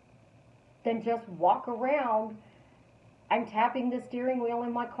than just walk around. I'm tapping the steering wheel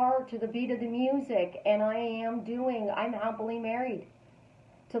in my car to the beat of the music, and I'm happily married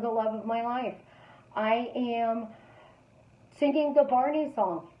to the love of my life. I am singing the Barney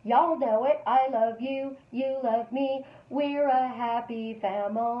song. Y'all know it. I love you, you love me. We're a happy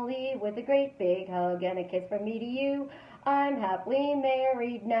family with a great big hug and a kiss from me to you. I'm happily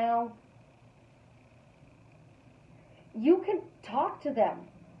married now. You can talk to them.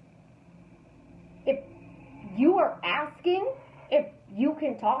 If you are asking if you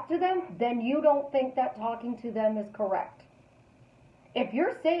can talk to them, then you don't think that talking to them is correct. If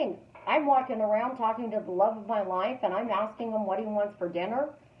you're saying, I'm walking around talking to the love of my life and I'm asking him what he wants for dinner,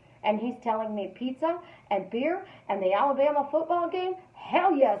 and he's telling me pizza and beer and the Alabama football game,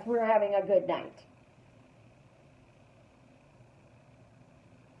 hell yes, we're having a good night.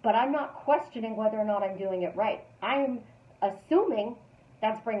 But I'm not questioning whether or not I'm doing it right. I'm assuming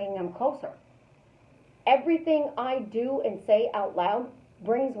that's bringing him closer. Everything I do and say out loud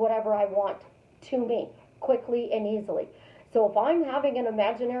brings whatever I want to me quickly and easily. So if I'm having an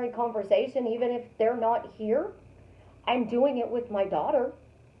imaginary conversation, even if they're not here, I'm doing it with my daughter.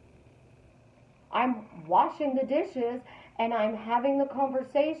 I'm washing the dishes and I'm having the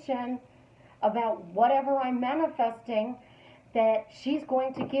conversation about whatever I'm manifesting, that she's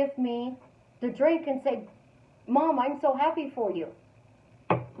going to give me the drink and say, Mom, I'm so happy for you.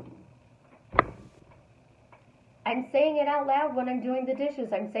 I'm saying it out loud when I'm doing the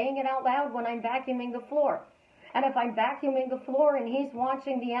dishes. I'm saying it out loud when I'm vacuuming the floor. And if I'm vacuuming the floor and he's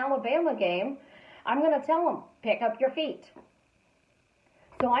watching the Alabama game, I'm going to tell him, pick up your feet.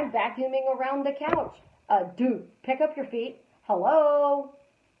 So I'm vacuuming around the couch. Dude, pick up your feet. Hello?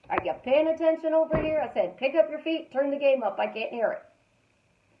 Are you paying attention over here? I said, pick up your feet, turn the game up. I can't hear it.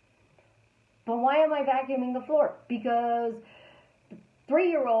 But why am I vacuuming the floor? Because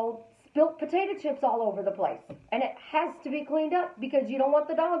 3-year-old spilt potato chips all over the place. And it has to be cleaned up because you don't want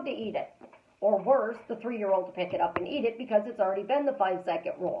the dog to eat it. Or worse, the 3-year-old to pick it up and eat it because it's already been the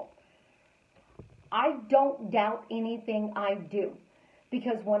 5-second rule. I don't doubt anything I do.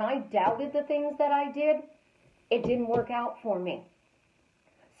 Because when I doubted the things that I did, it didn't work out for me.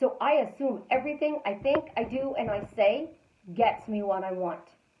 So I assume everything I think, I do, and I say gets me what I want.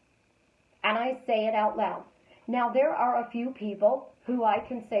 And I say it out loud. Now, there are a few people who I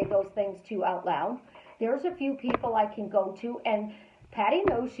can say those things to out loud. There's a few people I can go to, and Patty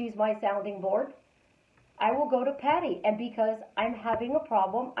knows she's my sounding board. I will go to Patty, and because I'm having a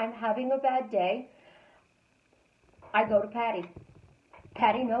problem, I'm having a bad day, I go to Patty.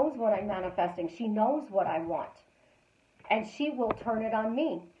 Patty knows what I'm manifesting. She knows what I want. And she will turn it on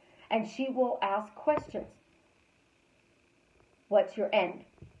me. And she will ask questions. What's your end?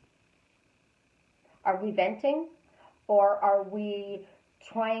 Are we venting? Or are we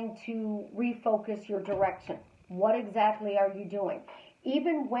trying to refocus your direction? What exactly are you doing?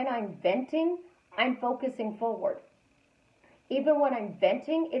 Even when I'm venting, I'm focusing forward. Even when I'm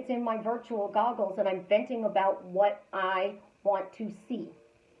venting, it's in my virtual goggles and I'm venting about what I want to see.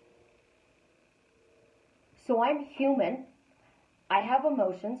 So I'm human. I have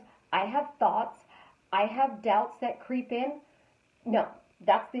emotions. I have thoughts. I have doubts that creep in. No,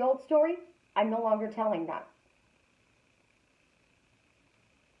 that's the old story. I'm no longer telling that.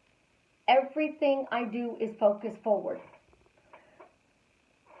 Everything I do is focus forward.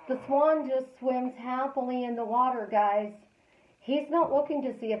 The swan just swims happily in the water, guys. He's not looking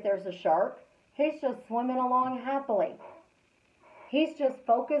to see if there's a shark. He's just swimming along happily. He's just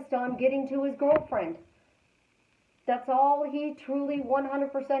focused on getting to his girlfriend. That's all he truly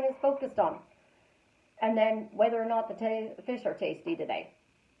 100% is focused on. And then whether or not the fish are tasty today.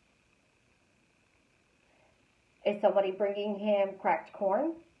 Is somebody bringing him cracked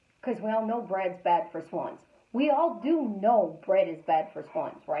corn? Because we all know bread's bad for swans. We all do know bread is bad for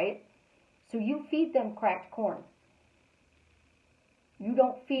swans, right? So you feed them cracked corn. You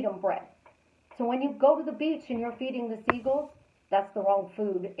don't feed them bread. So when you go to the beach and you're feeding the seagulls, that's the wrong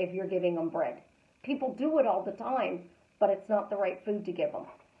food if you're giving them bread. People do it all the time, but it's not the right food to give them.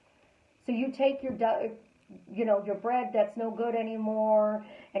 So you take your bread that's no good anymore,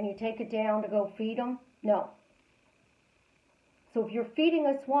 and you take it down to go feed them? No. So if you're feeding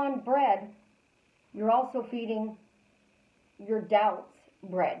a swan bread, you're also feeding your doubts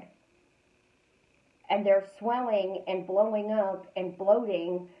bread. And they're swelling and blowing up and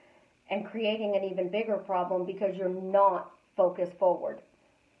bloating and creating an even bigger problem because you're not focused forward.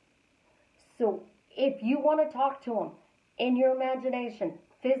 So if you want to talk to them in your imagination,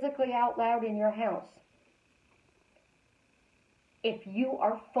 physically out loud in your house, if you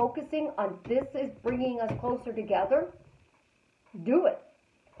are focusing on this is bringing us closer together, do it.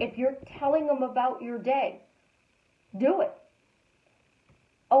 If you're telling them about your day, do it.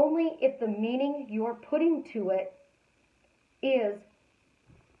 Only if the meaning you're putting to it is,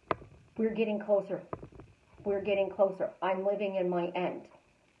 we're getting closer. We're getting closer. I'm living in my end.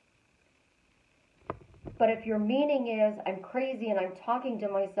 But if your meaning is, I'm crazy and I'm talking to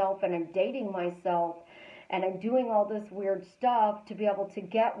myself and I'm dating myself and I'm doing all this weird stuff to be able to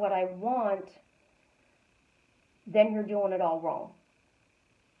get what I want, then you're doing it all wrong.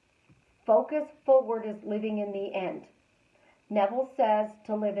 Focus forward is living in the end. Neville says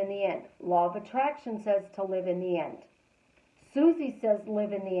to live in the end. Law of attraction says to live in the end. Susie says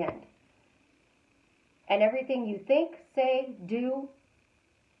live in the end. And everything you think, say, do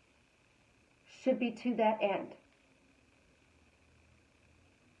should be to that end.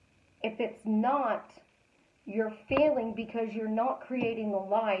 If it's not, you're failing because you're not creating a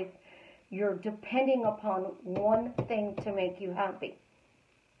life. You're depending upon one thing to make you happy.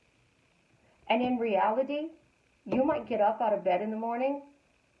 And in reality, you might get up out of bed in the morning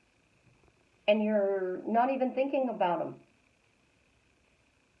and you're not even thinking about them.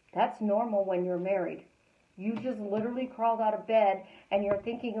 That's normal when you're married. You just literally crawled out of bed and you're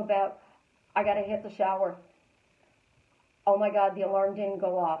thinking about, I gotta hit the shower. Oh my God, the alarm didn't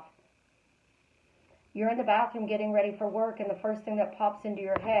go off. You're in the bathroom getting ready for work and the first thing that pops into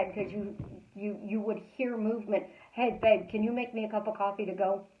your head, because you would hear movement, hey babe, can you make me a cup of coffee to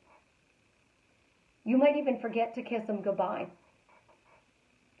go? You might even forget to kiss them goodbye.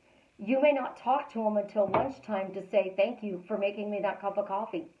 You may not talk to them until lunchtime to say thank you for making me that cup of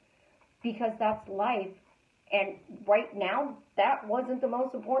coffee, because that's life. And right now, that wasn't the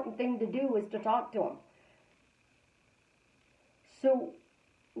most important thing to do, is to talk to them. So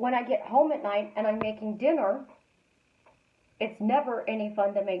when I get home at night and I'm making dinner, it's never any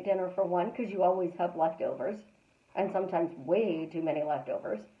fun to make dinner for one, because you always have leftovers. and sometimes way too many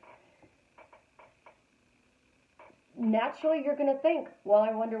leftovers, naturally you're going to think, well,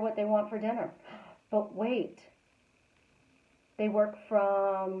 I wonder what they want for dinner. But wait, they work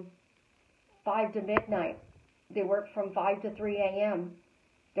from 5 to midnight. They work from 5 to 3 a.m.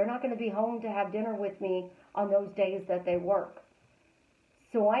 They're not going to be home to have dinner with me on those days that they work.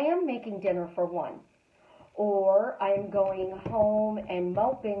 So I am making dinner for one. Or I am going home and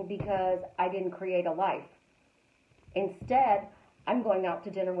moping because I didn't create a life. Instead, I'm going out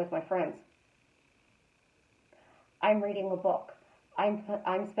to dinner with my friends. I'm reading a book. I'm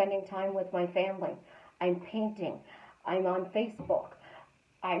spending time with my family. I'm painting. I'm on Facebook.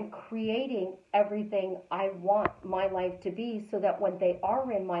 I'm creating everything I want my life to be so that when they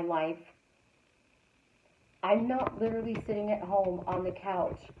are in my life, I'm not literally sitting at home on the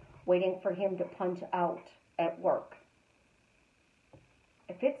couch waiting for him to punch out at work.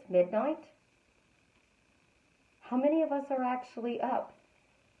 If it's midnight, how many of us are actually up?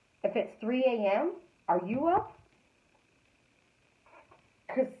 If it's 3 a.m., are you up?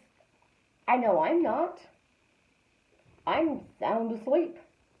 Because I know I'm not. I'm sound asleep.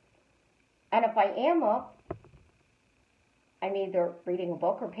 And if I am up, I'm either reading a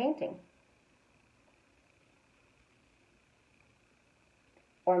book or painting.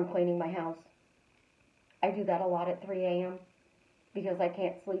 Or I'm cleaning my house. I do that a lot at 3 a.m. because I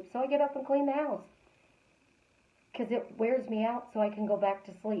can't sleep. So I get up and clean the house. Because it wears me out so I can go back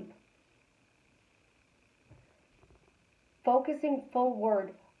to sleep. Focusing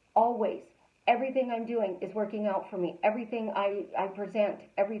forward always. Everything I'm doing is working out for me. Everything I present,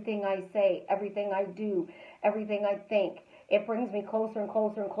 everything I say, everything I do, everything I think, it brings me closer and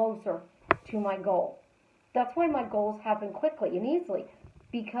closer and closer to my goal. That's why my goals happen quickly and easily,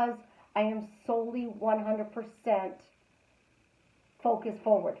 because I am solely 100% focused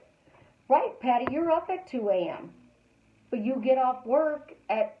forward. Right, Patty, you're up at 2 a.m., but you get off work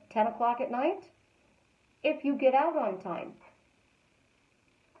at 10 o'clock at night if you get out on time.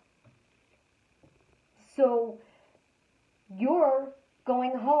 So you're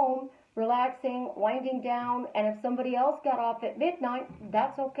going home, relaxing, winding down, and if somebody else got off at midnight,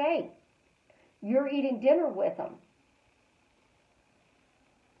 that's okay. You're eating dinner with them.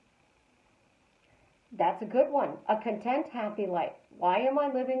 That's a good one. A content, happy life. Why am I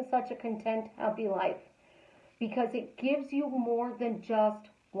living such a content, happy life? Because it gives you more than just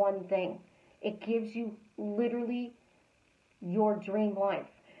one thing. It gives you literally your dream life.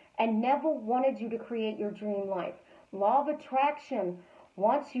 And Neville wanted you to create your dream life. Law of attraction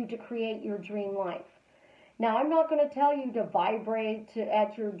wants you to create your dream life. Now, I'm not going to tell you to vibrate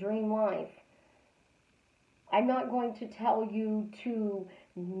at your dream life. I'm not going to tell you to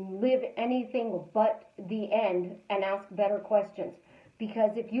live anything but the end and ask better questions.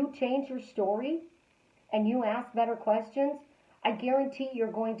 Because if you change your story and you ask better questions, I guarantee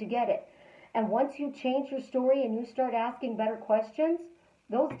you're going to get it. And once you change your story and you start asking better questions,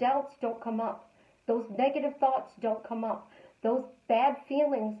 those doubts don't come up. Those negative thoughts don't come up. Those bad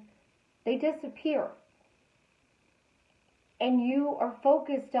feelings, they disappear. And you are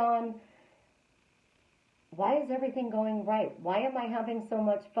focused on, why is everything going right? Why am I having so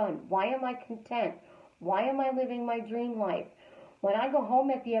much fun? Why am I content? Why am I living my dream life? When I go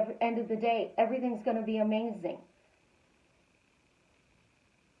home at the end of the day, everything's going to be amazing.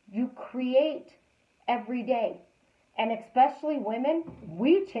 You create every day. And especially women,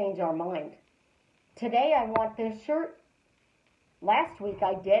 we change our mind. Today I want this shirt. Last week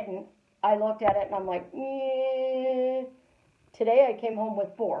I didn't. I looked at it and I'm like, Today I came home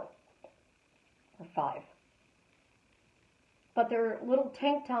with 4 or 5. But they're little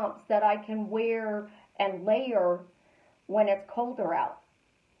tank tops that I can wear and layer when it's colder out.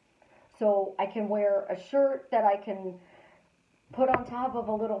 So I can wear a shirt that I can put on top of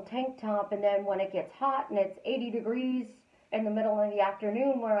a little tank top, and then when it gets hot and it's 80 degrees in the middle of the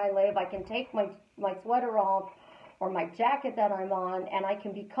afternoon where I live, I can take my sweater off or my jacket that I'm on and I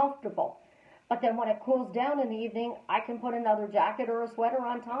can be comfortable. But then when it cools down in the evening, I can put another jacket or a sweater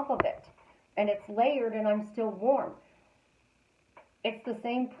on top of it. And it's layered and I'm still warm. It's the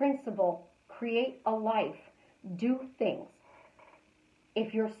same principle. Create a life. Do things.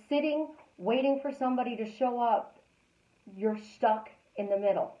 If you're sitting waiting for somebody to show up, you're stuck in the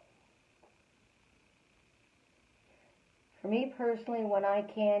middle. For me personally, when I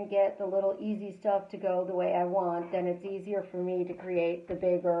can get the little easy stuff to go the way I want, then it's easier for me to create the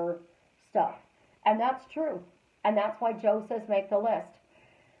bigger stuff. And that's true. And that's why Joe says make the list.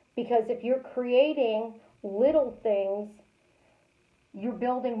 Because if you're creating little things, you're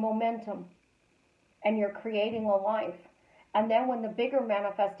building momentum. And you're creating a life. And then when the bigger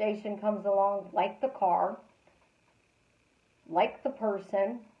manifestation comes along, like the car, like the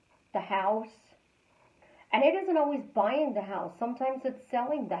person, the house, and it isn't always buying the house. Sometimes it's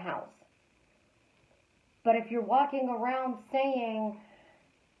selling the house. But if you're walking around saying,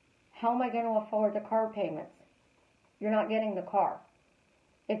 how am I going to afford the car payments? You're not getting the car.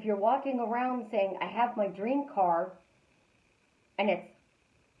 If you're walking around saying, I have my dream car, and it's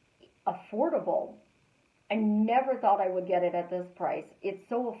affordable, I never thought I would get it at this price. It's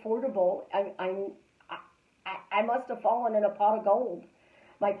so affordable. I must have fallen in a pot of gold.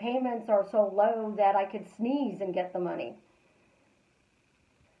 My payments are so low that I could sneeze and get the money.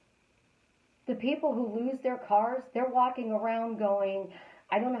 The people who lose their cars, they're walking around going,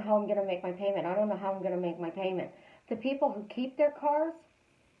 I don't know how I'm going to make my payment. I don't know how I'm going to make my payment. The people who keep their cars,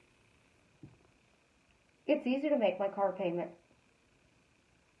 it's easy to make my car payment.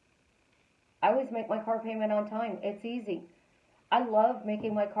 I always make my car payment on time. It's easy. I love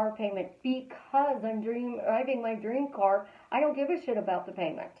making my car payment because I'm driving my dream car. I don't give a shit about the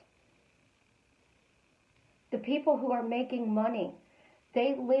payment. The people who are making money,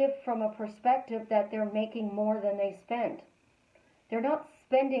 they live from a perspective that they're making more than they spend. They're not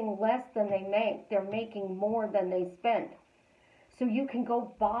spending less than they make. They're making more than they spend. So you can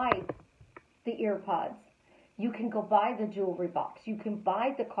go buy the earpods. You can go buy the jewelry box. You can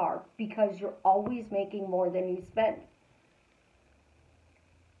buy the car because you're always making more than you spend.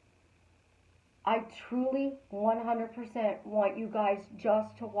 I truly 100% want you guys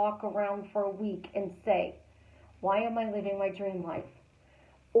just to walk around for a week and say, why am I living my dream life?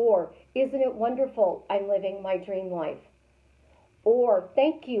 Or, isn't it wonderful I'm living my dream life? Or,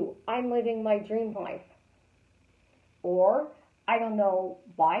 thank you, I'm living my dream life. Or, I don't know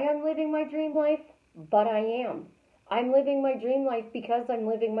why I'm living my dream life, but I am. I'm living my dream life because I'm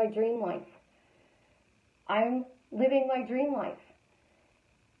living my dream life. I'm living my dream life.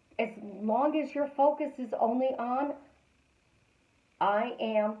 As long as your focus is only on, I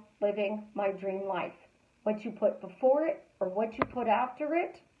am living my dream life. What you put before it or what you put after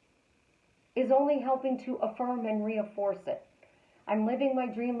it is only helping to affirm and reinforce it. I'm living my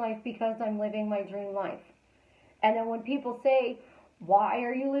dream life because I'm living my dream life. And then when people say, why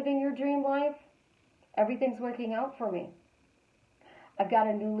are you living your dream life? Everything's working out for me. I've got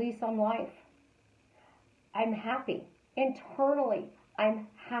a new lease on life. I'm happy. Internally, I'm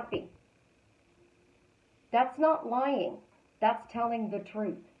happy. That's not lying. That's telling the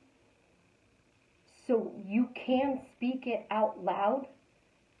truth. So you can speak it out loud.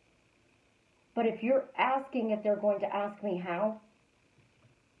 But if you're asking if they're going to ask me how,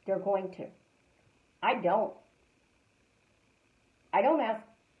 they're going to. I don't. I don't ask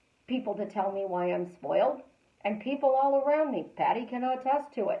people to tell me why I'm spoiled. And people all around me, Patty can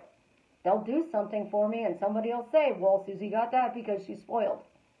attest to it. They'll do something for me and somebody will say, well, Susie got that because she's spoiled.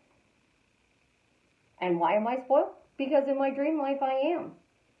 And why am I spoiled? Because in my dream life I am.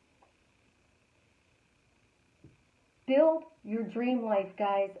 Build your dream life,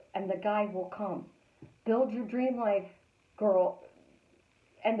 guys, and the guy will come. Build your dream life, girl,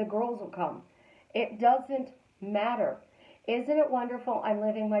 and the girls will come. It doesn't matter. Isn't it wonderful? I'm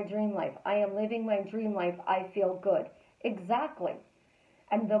living my dream life. I am living my dream life. I feel good. Exactly.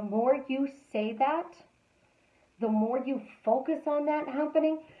 And the more you say that, the more you focus on that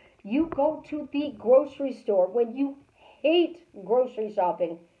happening, you go to the grocery store when you hate grocery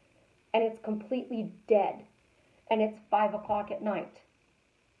shopping and it's completely dead and it's 5 o'clock at night.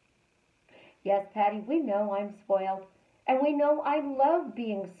 Yes, Patty, we know I'm spoiled and we know I love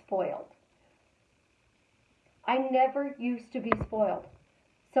being spoiled. I never used to be spoiled.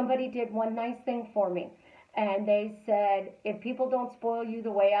 Somebody did one nice thing for me and they said, if people don't spoil you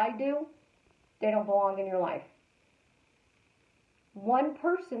the way I do, they don't belong in your life. One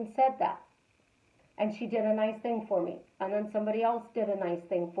person said that, and she did a nice thing for me, and then somebody else did a nice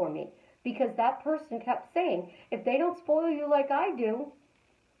thing for me, because that person kept saying, if they don't spoil you like I do,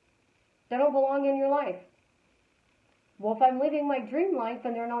 they don't belong in your life. Well, if I'm living my dream life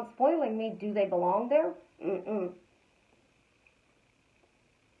and they're not spoiling me, do they belong there? Mm-mm.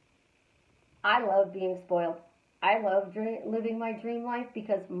 I love being spoiled. I love living my dream life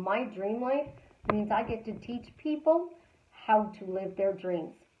because my dream life means I get to teach people how to live their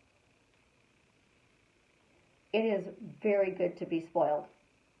dreams. It is very good to be spoiled.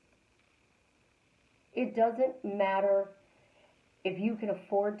 It doesn't matter if you can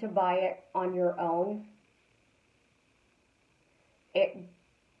afford to buy it on your own. It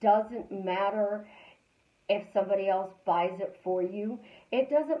doesn't matter if somebody else buys it for you. It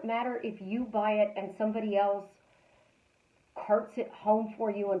doesn't matter if you buy it and somebody else carts it home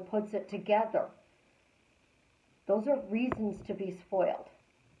for you and puts it together. Those are reasons to be spoiled.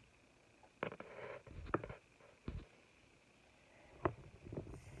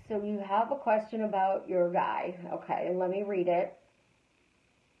 So you have a question about your guy. Okay, and let me read it.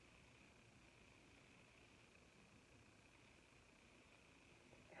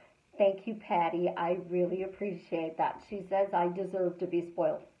 Thank you, Patty. I really appreciate that. She says, I deserve to be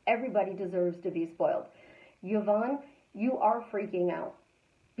spoiled. Everybody deserves to be spoiled. Yvonne, you are freaking out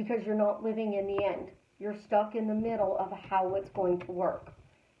because you're not living in the end. You're stuck in the middle of how it's going to work.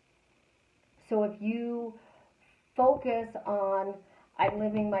 So if you focus on, I'm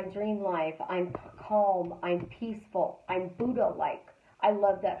living my dream life, I'm calm, I'm peaceful, I'm Buddha-like. I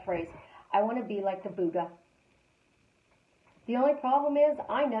love that phrase. I want to be like the Buddha. The only problem is,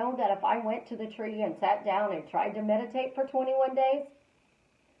 I know that if I went to the tree and sat down and tried to meditate for 21 days,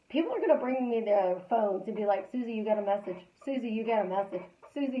 people are going to bring me their phones and be like, Susie, you got a message. Susie, you got a message.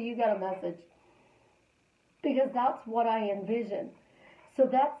 Susie, you got a message. Because that's what I envision. So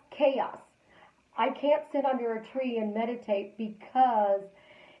that's chaos. I can't sit under a tree and meditate because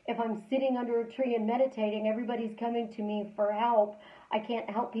if I'm sitting under a tree and meditating, everybody's coming to me for help. I can't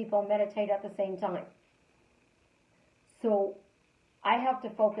help people meditate at the same time. So I have to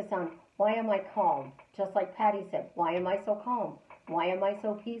focus on, why am I calm? Just like Patty said, why am I so calm? Why am I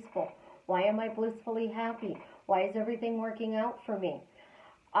so peaceful? Why am I blissfully happy? Why is everything working out for me?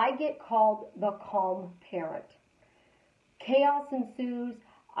 I get called the calm parent. Chaos ensues.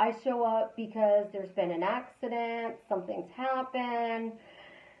 I show up because there's been an accident, something's happened,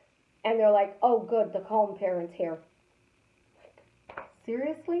 and they're like, oh good, the calm parent's here.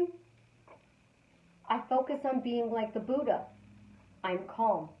 Seriously? I focus on being like the Buddha. I'm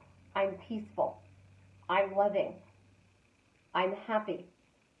calm. I'm peaceful. I'm loving. I'm happy.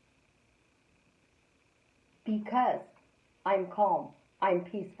 Because I'm calm, I'm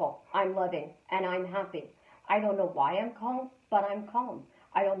peaceful, I'm loving, and I'm happy. I don't know why I'm calm, but I'm calm.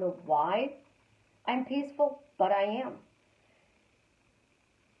 I don't know why I'm peaceful, but I am.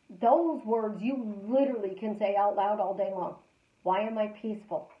 Those words you literally can say out loud all day long. Why am I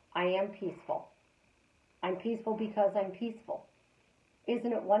peaceful? I am peaceful. I'm peaceful because I'm peaceful.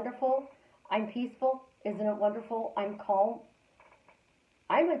 Isn't it wonderful? I'm peaceful. Isn't it wonderful? I'm calm.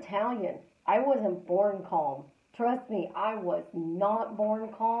 I'm Italian. I wasn't born calm. Trust me, I was not born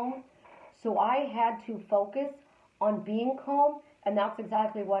calm. So I had to focus on being calm, and that's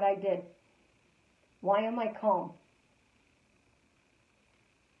exactly what I did. Why am I calm?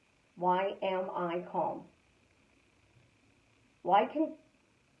 Why am I calm? Why can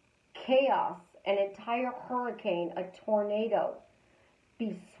chaos, an entire hurricane, a tornado,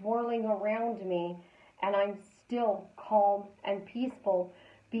 be swirling around me, and I'm still calm and peaceful?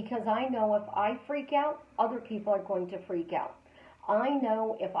 Because I know if I freak out, other people are going to freak out. I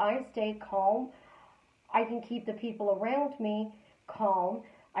know if I stay calm, I can keep the people around me calm.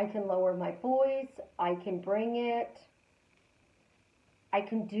 I can lower my voice. I can bring it. I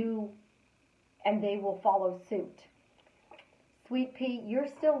can do, and they will follow suit. Sweet Pea, you're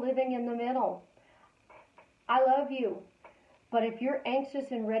still living in the middle. I love you. But if you're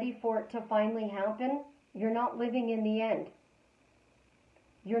anxious and ready for it to finally happen, you're not living in the end.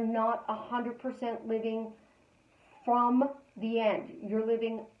 You're not 100% living from the end. You're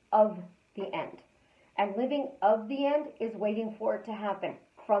living of the end. And living of the end is waiting for it to happen.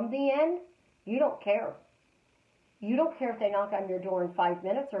 From the end, you don't care. You don't care if they knock on your door in 5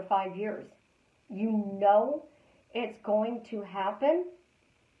 minutes or 5 years. You know it's going to happen.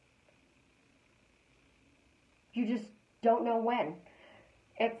 You just don't know when.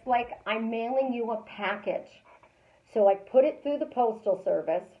 It's like I'm mailing you a package. So I put it through the postal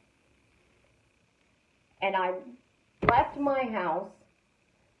service, and I left my house,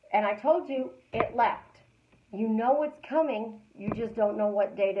 and I told you it left. You know it's coming, you just don't know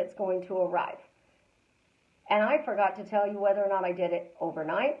what date it's going to arrive. And I forgot to tell you whether or not I did it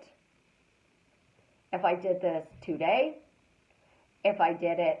overnight, if I did this today, if I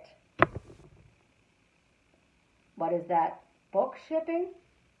did it, what is that, book shipping?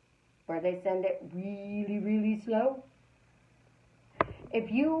 Where they send it really, really slow. If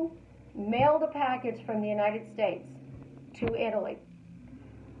you mailed a package from the United States to Italy,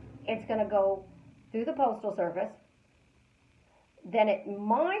 it's going to go through the postal service. Then it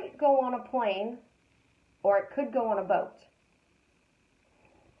might go on a plane, or it could go on a boat.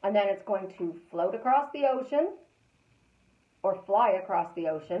 And then it's going to float across the ocean, or fly across the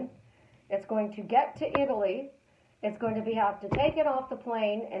ocean. It's going to get to Italy. It's going to have to take it off the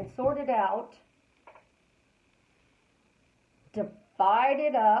plane and sort it out, divide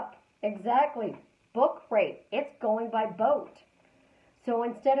it up. Exactly. Book rate. It's going by boat. So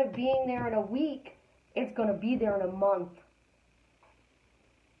instead of being there in a week, it's going to be there in a month.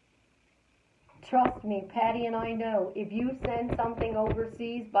 Trust me, Patty and I know, if you send something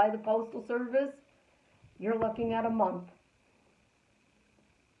overseas by the Postal Service, you're looking at a month.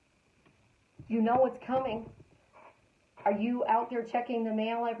 You know it's coming. Are you out there checking the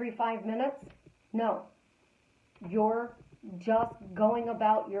mail every 5 minutes? No. You're just going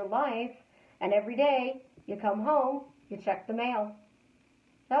about your life, and every day you come home, you check the mail.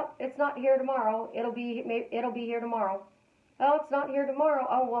 No, it's not here tomorrow. It'll be here tomorrow. Oh, it's not here tomorrow.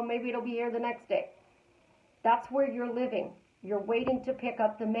 Oh, well, maybe it'll be here the next day. That's where you're living. You're waiting to pick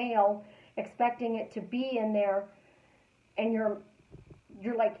up the mail, expecting it to be in there, and you're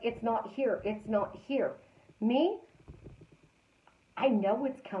like, it's not here. It's not here. Me, I know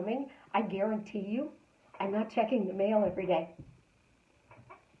it's coming. I guarantee you, I'm not checking the mail every day.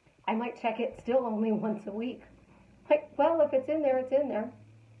 I might check it still only once a week. Like, well, if it's in there, it's in there.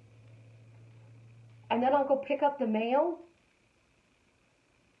 And then I'll go pick up the mail,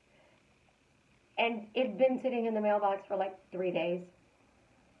 and it's been sitting in the mailbox for like 3 days.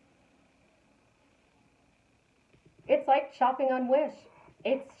 It's like shopping on Wish.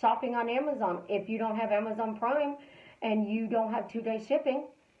 It's shopping on Amazon. If you don't have Amazon Prime and you don't have 2-day shipping,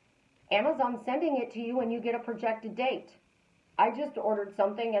 Amazon's sending it to you and you get a projected date. I just ordered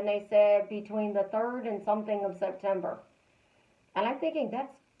something and they said between the 3rd and something of September. And I'm thinking,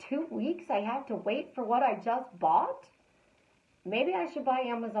 that's 2 weeks I have to wait for what I just bought? Maybe I should buy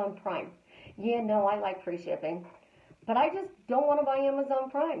Amazon Prime. Yeah, no, I like free shipping. But I just don't want to buy Amazon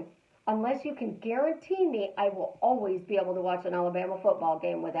Prime. Unless you can guarantee me I will always be able to watch an Alabama football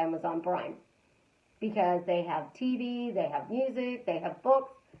game with Amazon Prime. Because they have TV, they have music, they have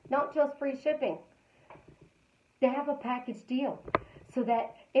books, not just free shipping. They have a package deal so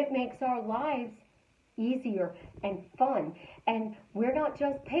that it makes our lives easier and fun. And we're not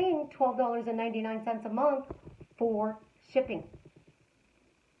just paying $12.99 a month for shipping.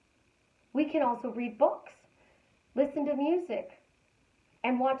 We can also read books, listen to music,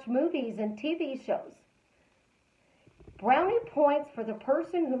 and watch movies and TV shows. Brownie points for the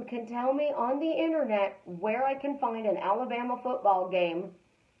person who can tell me on the internet where I can find an Alabama football game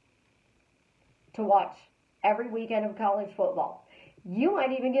to watch every weekend of college football. You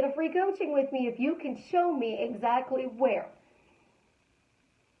might even get a free coaching with me if you can show me exactly where.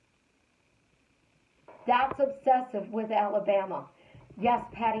 That's obsessive with Alabama. Yes,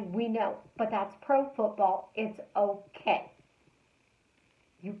 Patty, we know, but that's pro football. It's okay.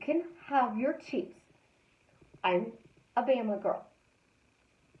 You can have your Chiefs. I'm a Bama girl.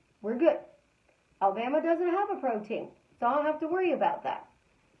 We're good. Alabama doesn't have a pro team, so I don't have to worry about that.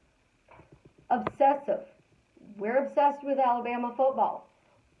 Obsessive. We're obsessed with Alabama football.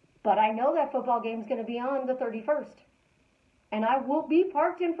 But I know that football game's going to be on the 31st. And I will be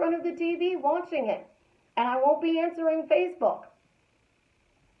parked in front of the TV watching it. And I won't be answering Facebook.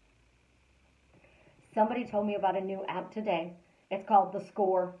 Somebody told me about a new app today. It's called The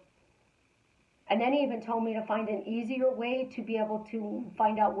Score. And then he even told me to find an easier way to be able to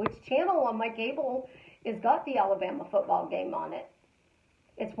find out which channel on my cable has got the Alabama football game on it.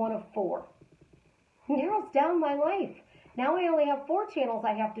 It's one of 4. Narrows down my life. Now I only have 4 channels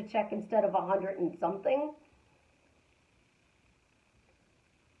I have to check instead of 100 and something.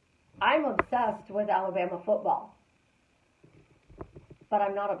 I'm obsessed with Alabama football. But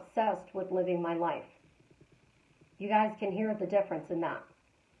I'm not obsessed with living my life. You guys can hear the difference in that.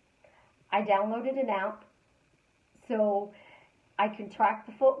 I downloaded an app so I can track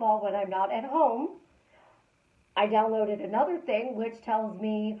the football when I'm not at home. I downloaded another thing which tells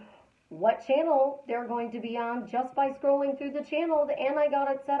me what channel they're going to be on just by scrolling through the channels, and I got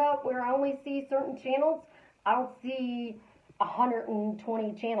it set up where I only see certain channels. I don't see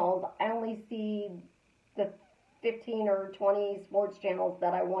 120 channels. I only see the 15 or 20 sports channels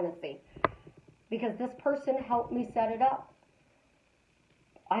that I want to see. Because this person helped me set it up.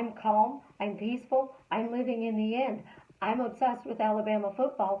 I'm calm, I'm peaceful, I'm living in the end. I'm obsessed with Alabama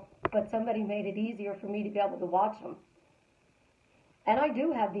football, but somebody made it easier for me to be able to watch them. And I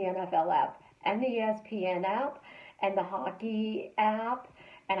do have the NFL app, and the ESPN app, and the hockey app,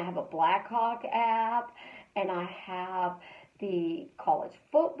 and I have a Blackhawk app, and I have the college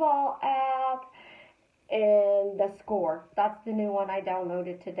football app, and the Score. That's the new one I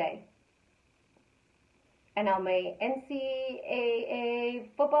downloaded today. And on my NCAA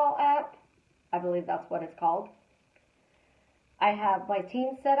football app, I believe that's what it's called, I have my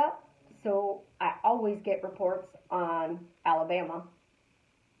team set up, so I always get reports on Alabama.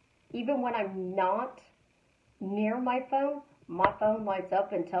 Even when I'm not near my phone lights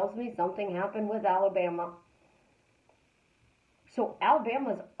up and tells me something happened with Alabama. So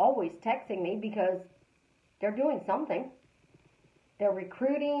Alabama's always texting me because they're doing something. They're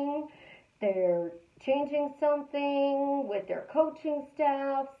recruiting. they're changing something with their coaching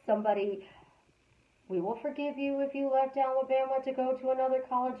staff. Somebody, we will forgive you if you left Alabama to go to another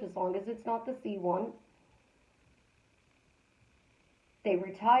college as long as it's not the C one. They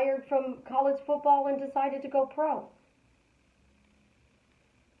retired from college football and decided to go pro.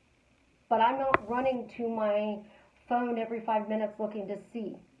 But I'm not running to my phone every 5 minutes looking to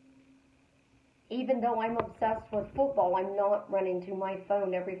see. Even though I'm obsessed with football, I'm not running to my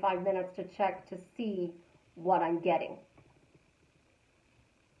phone every 5 minutes to check to see what I'm getting.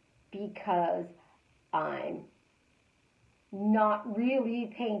 Because I'm not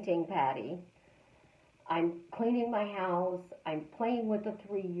really painting, Patty. I'm cleaning my house. I'm playing with a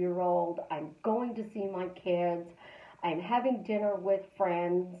 3-year-old. I'm going to see my kids. I'm having dinner with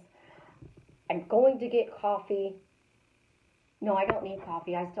friends. I'm going to get coffee. No, I don't need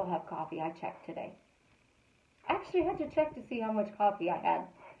coffee. I still have coffee. I checked today. I actually had to check to see how much coffee I had.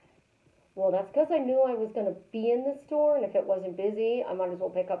 Well, that's because I knew I was going to be in the store, and if it wasn't busy, I might as well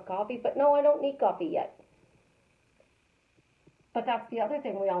pick up coffee. But no, I don't need coffee yet. But that's the other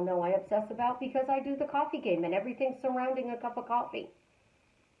thing we all know I obsess about, because I do the coffee game and everything surrounding a cup of coffee.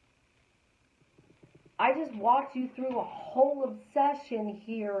 I just walked you through a whole obsession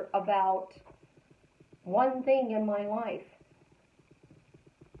here about one thing in my life.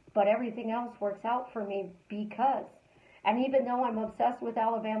 But everything else works out for me because. And even though I'm obsessed with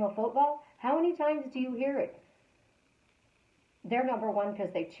Alabama football, how many times do you hear it? They're number one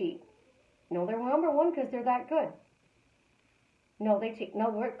because they cheat. No, they're number one because they're that good. No, they cheat. No,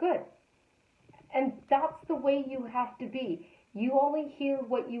 we're good. And that's the way you have to be. You only hear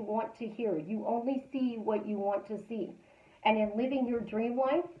what you want to hear. You only see what you want to see. And in living your dream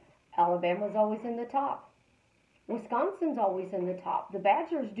life, Alabama's always in the top. Wisconsin's always in the top. The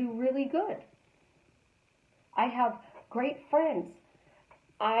Badgers do really good. I have great friends.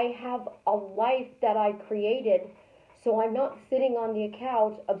 I have a life that I created, so I'm not sitting on the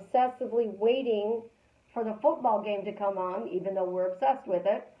couch obsessively waiting for the football game to come on, even though we're obsessed with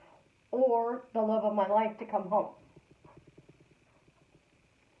it, or the love of my life to come home.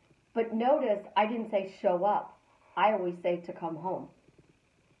 But notice I didn't say show up. I always say to come home.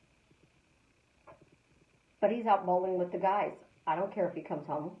 But he's out bowling with the guys. I don't care if he comes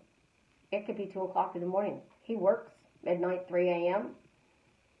home. It could be 2 o'clock in the morning. He works midnight, 3 a.m.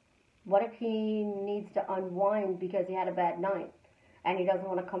 What if he needs to unwind because he had a bad night and he doesn't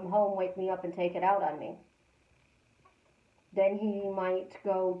want to come home, wake me up, and take it out on me? Then he might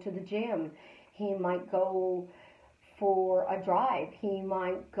go to the gym. He might go for a drive. He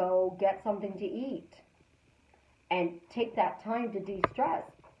might go get something to eat and take that time to de-stress.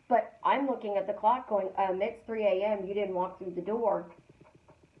 But I'm looking at the clock going, it's 3 a.m., you didn't walk through the door.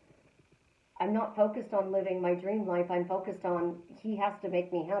 I'm not focused on living my dream life. I'm focused on, he has to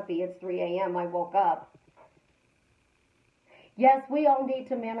make me happy. It's 3 a.m., I woke up. Yes, we all need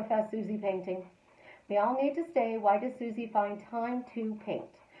to manifest Susie painting. We all need to say, why does Susie find time to paint?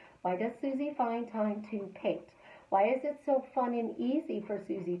 Why does Susie find time to paint? Why is it so fun and easy for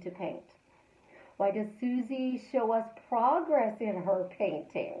Susie to paint? Why does Susie show us progress in her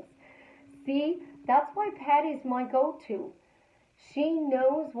paintings? See, that's why Patty's my go-to. She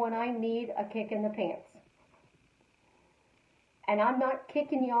knows when I need a kick in the pants. And I'm not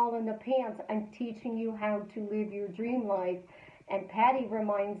kicking y'all in the pants. I'm teaching you how to live your dream life. And Patty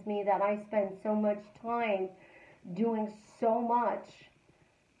reminds me that I spend so much time doing so much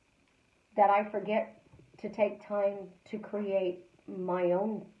that I forget to take time to create my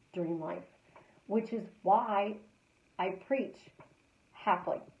own dream life, which is why I preach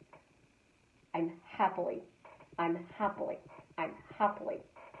happily. I'm happily.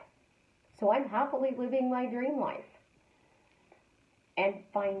 So I'm happily living my dream life and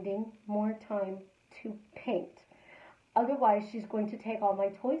finding more time to paint. Otherwise, she's going to take all my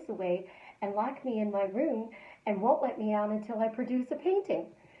toys away and lock me in my room and won't let me out until I produce a painting.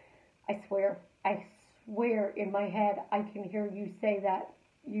 I swear in my head I can hear you say that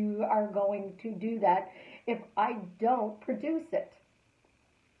you are going to do that if I don't produce it.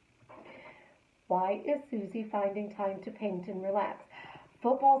 Why is Susie finding time to paint and relax?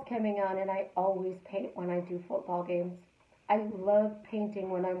 Football's coming on, and I always paint when I do football games. I love painting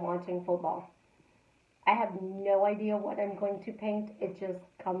when I'm watching football. I have no idea what I'm going to paint. It just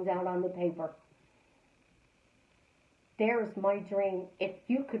comes out on the paper. There's my dream. If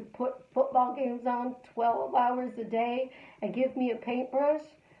you could put football games on 12 hours a day and give me a paintbrush,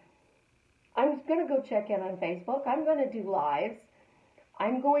 I'm going to go check in on Facebook. I'm going to do lives.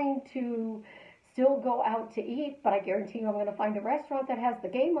 I'm going to still go out to eat, but I guarantee you I'm going to find a restaurant that has the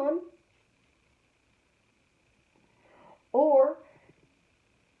game on. Or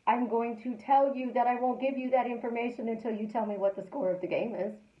I'm going to tell you that I won't give you that information until you tell me what the score of the game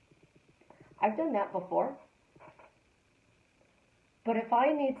is. I've done that before. But if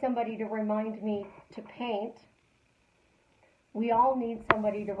I need somebody to remind me to paint, we all need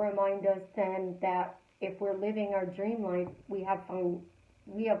somebody to remind us then that if we're living our dream life, we have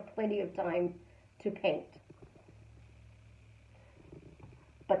plenty of time to paint.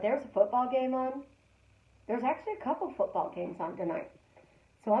 But there's a football game on. There's actually a couple football games on tonight.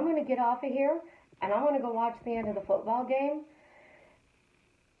 So I'm going to get off of here, and I'm going to go watch the end of the football game.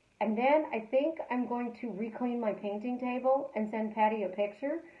 And then I think I'm going to re-clean my painting table and send Patty a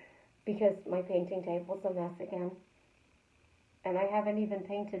picture because my painting table's a mess again. And I haven't even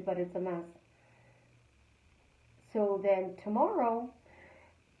painted, but it's a mess. So then tomorrow,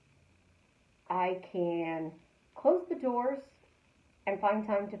 I can close the doors and find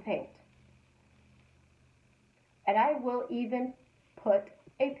time to paint. And I will even put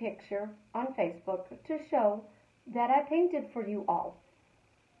a picture on Facebook to show that I painted for you all.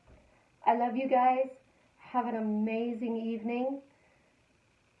 I love you guys. Have an amazing evening,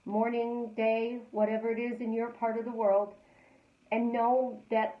 morning, day, whatever it is in your part of the world. And know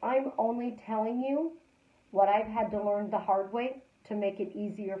that I'm only telling you what I've had to learn the hard way to make it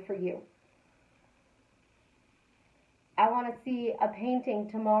easier for you. I want to see a painting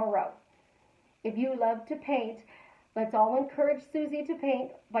tomorrow. If you love to paint, let's all encourage Susie to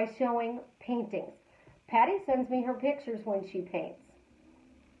paint by showing paintings. Patty sends me her pictures when she paints.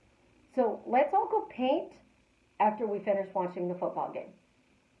 So let's all go paint after we finish watching the football game.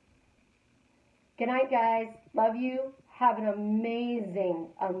 Good night, guys. Love you. Have an amazing,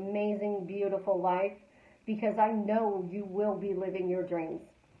 amazing, beautiful life because I know you will be living your dreams.